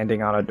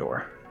 landing on a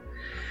door.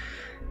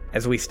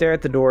 As we stare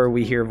at the door,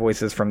 we hear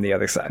voices from the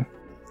other side.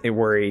 A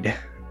worried,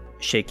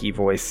 shaky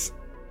voice.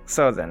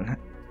 So then,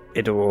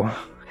 it'll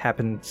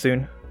happen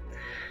soon?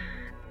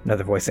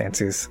 Another voice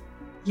answers,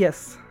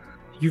 yes,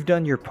 you've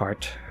done your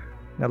part.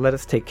 Now let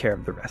us take care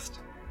of the rest.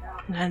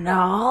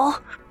 No.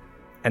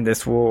 And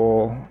this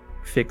will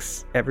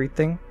fix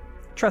everything?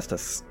 Trust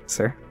us,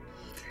 sir.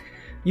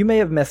 You may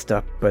have messed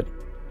up, but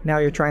now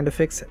you're trying to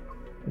fix it.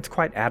 It's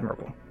quite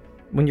admirable.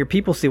 When your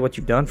people see what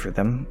you've done for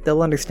them,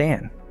 they'll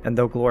understand, and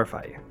they'll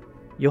glorify you.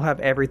 You'll have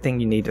everything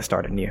you need to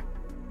start anew.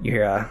 You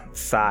hear a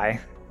sigh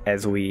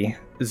as we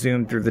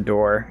zoom through the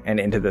door and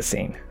into the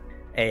scene.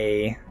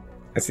 I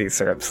see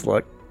Syrups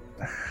look.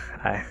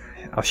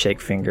 I'll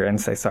shake finger and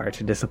say sorry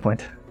to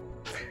disappoint.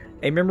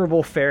 A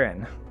memorable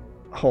Farron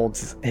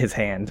holds his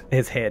hands on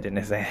his head.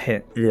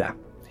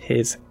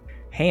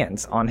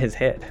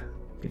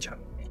 Good job.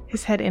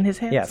 His head in his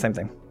hands? Yeah, same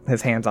thing.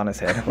 His hands on his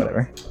head,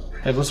 whatever.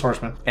 Headless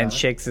Horseman. And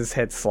shakes his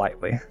head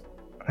slightly.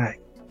 I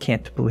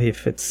can't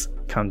believe it's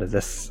come to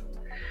this.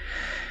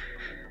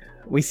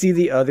 We see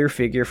the other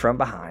figure from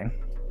behind,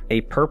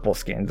 a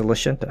purple-skinned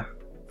Lashunta,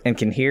 and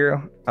can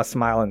hear a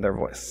smile in their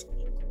voice.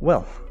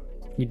 Well,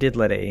 you did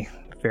let a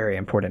very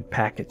important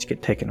package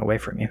get taken away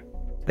from you.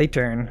 They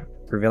turn,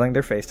 revealing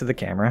their face to the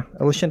camera,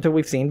 a Lashunta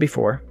we've seen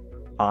before,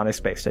 on a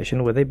space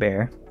station with a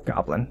bear,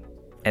 goblin,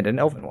 and an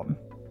elven woman.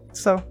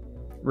 So,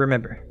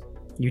 remember,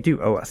 you do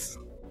owe us,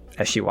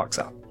 as she walks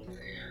out.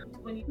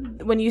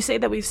 When you say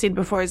that we've seen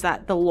before, is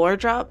that the lore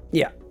drop?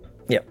 Yeah.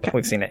 Yep,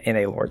 we've seen it in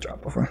a lore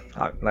drop before.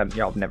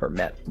 Y'all have never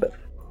met, but...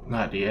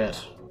 Not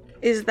yet.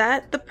 Is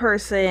that the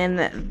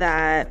person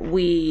that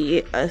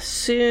we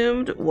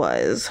assumed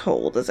was...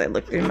 Hold as I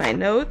look through my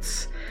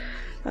notes.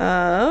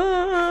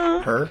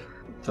 Her?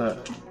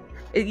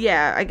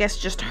 Yeah, I guess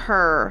just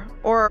her.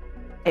 Or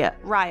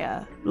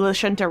Raya.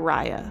 Lashunta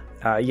Raya.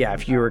 Yeah,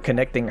 if you were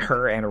connecting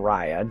her and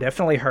Raya,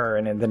 definitely her,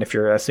 and then if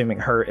you're assuming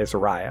her is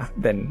Raya,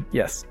 then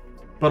yes.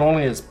 But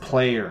only as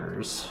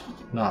players,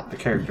 not the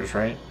characters,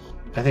 right?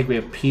 I think we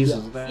have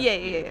pieces of that.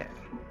 Yeah.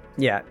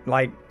 Yeah,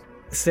 like,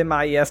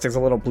 semi-yes, there's a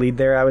little bleed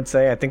there, I would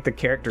say. I think the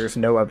characters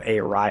know of a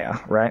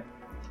Raya, right?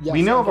 Yes,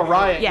 We know of a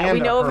Raya. Yeah, and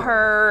we know a of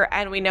her,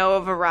 and we know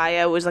of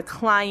Araya was a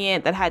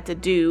client that had to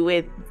do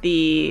with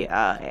the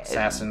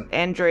Assassin.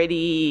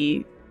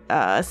 Android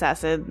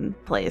assassin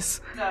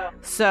place.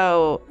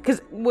 So,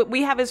 because what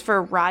we have is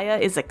for Raya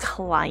is a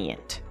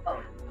client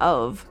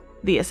of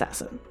the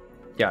assassin.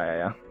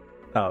 Yeah.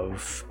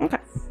 Of Okay.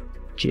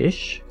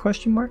 Jish?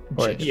 Question mark?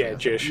 Or Yeah,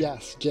 Jish.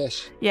 Yes,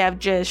 Jish. You have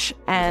Jish,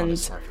 On and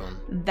his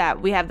smartphone.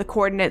 that we have the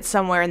coordinates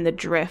somewhere in the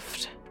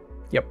drift.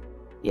 Yep.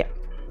 Yeah.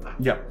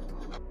 Yep.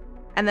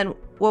 And then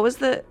what was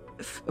the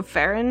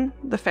Farron?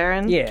 The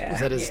Farron? Yeah. Is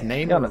that his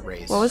name Yeah, or no.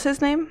 race? What was his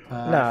name?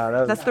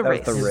 No, That's the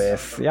that was the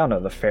Riff. Y'all know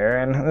the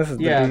Farron. This is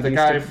the Yeah, dude the you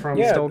guy stole- from-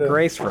 you Yeah, stole the-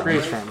 Grace from.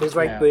 Grace from. He's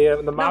like yeah.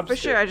 the No, mobster. for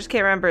sure. I just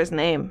can't remember his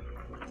name.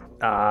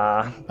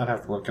 I'd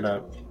have to look it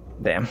up.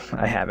 Damn,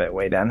 I have it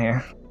way down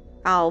here.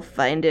 I'll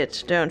find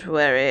it. Don't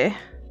worry.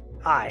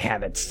 I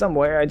have it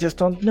somewhere, I just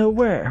don't know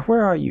where.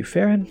 Where are you,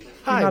 Farron? You're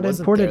I not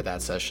wasn't important. there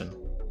that session.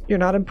 You're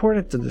not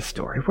important to this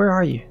story. Where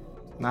are you?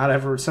 Not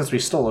ever since we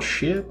stole a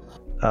ship?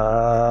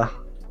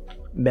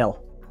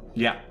 Mel.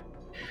 Yeah.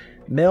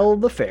 Mel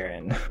the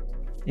Farron.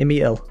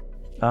 M-E-L.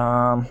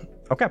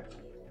 Okay.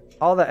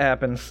 All that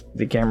happens,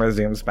 the camera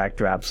zooms back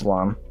to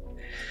Absalom.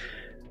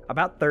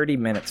 About 30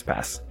 minutes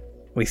pass.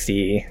 We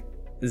see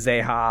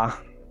Zeha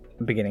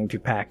beginning to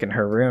pack in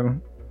her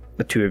room.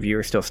 The two of you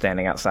are still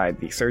standing outside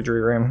the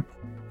surgery room.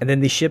 And then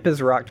the ship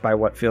is rocked by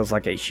what feels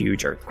like a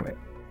huge earthquake.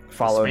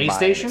 Followed Space by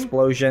station? an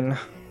explosion.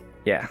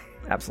 Yeah,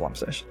 Absalom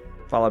Station.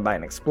 Followed by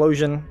an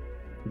explosion,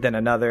 then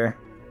another,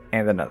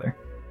 and another.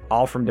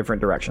 All from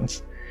different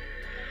directions.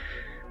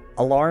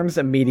 Alarms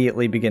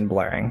immediately begin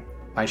blaring.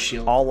 My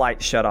shield. All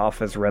lights shut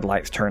off as red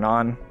lights turn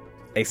on,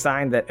 a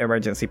sign that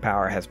emergency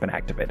power has been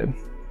activated.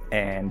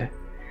 And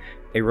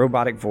a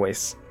robotic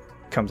voice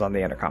comes on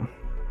the intercom.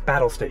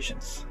 Battle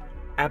stations.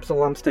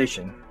 Absalom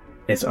Station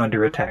is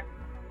under attack.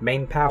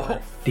 Main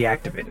power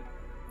deactivated.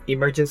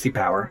 Emergency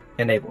power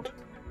enabled.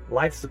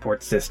 Life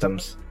support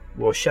systems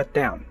will shut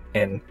down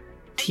in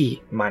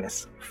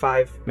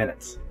T-5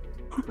 minutes.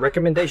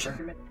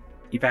 Recommendation: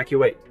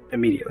 evacuate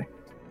immediately.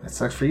 That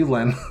sucks for you,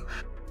 Len.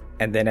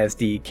 And then as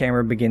the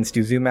camera begins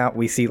to zoom out,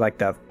 we see like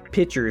the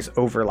pictures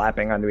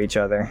overlapping onto each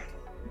other.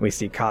 We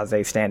see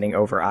Kaze standing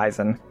over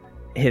Eisen.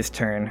 His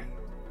turn.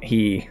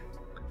 He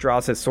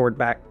draws his sword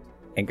back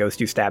and goes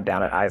to stab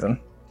down at Eisen.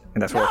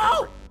 And that's where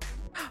No!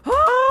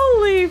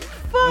 Holy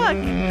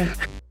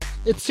fuck!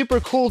 It's super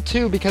cool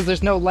too because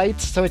there's no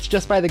lights, so it's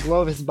just by the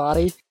glow of his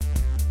body.